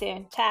 talk to you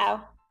soon.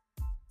 Ciao.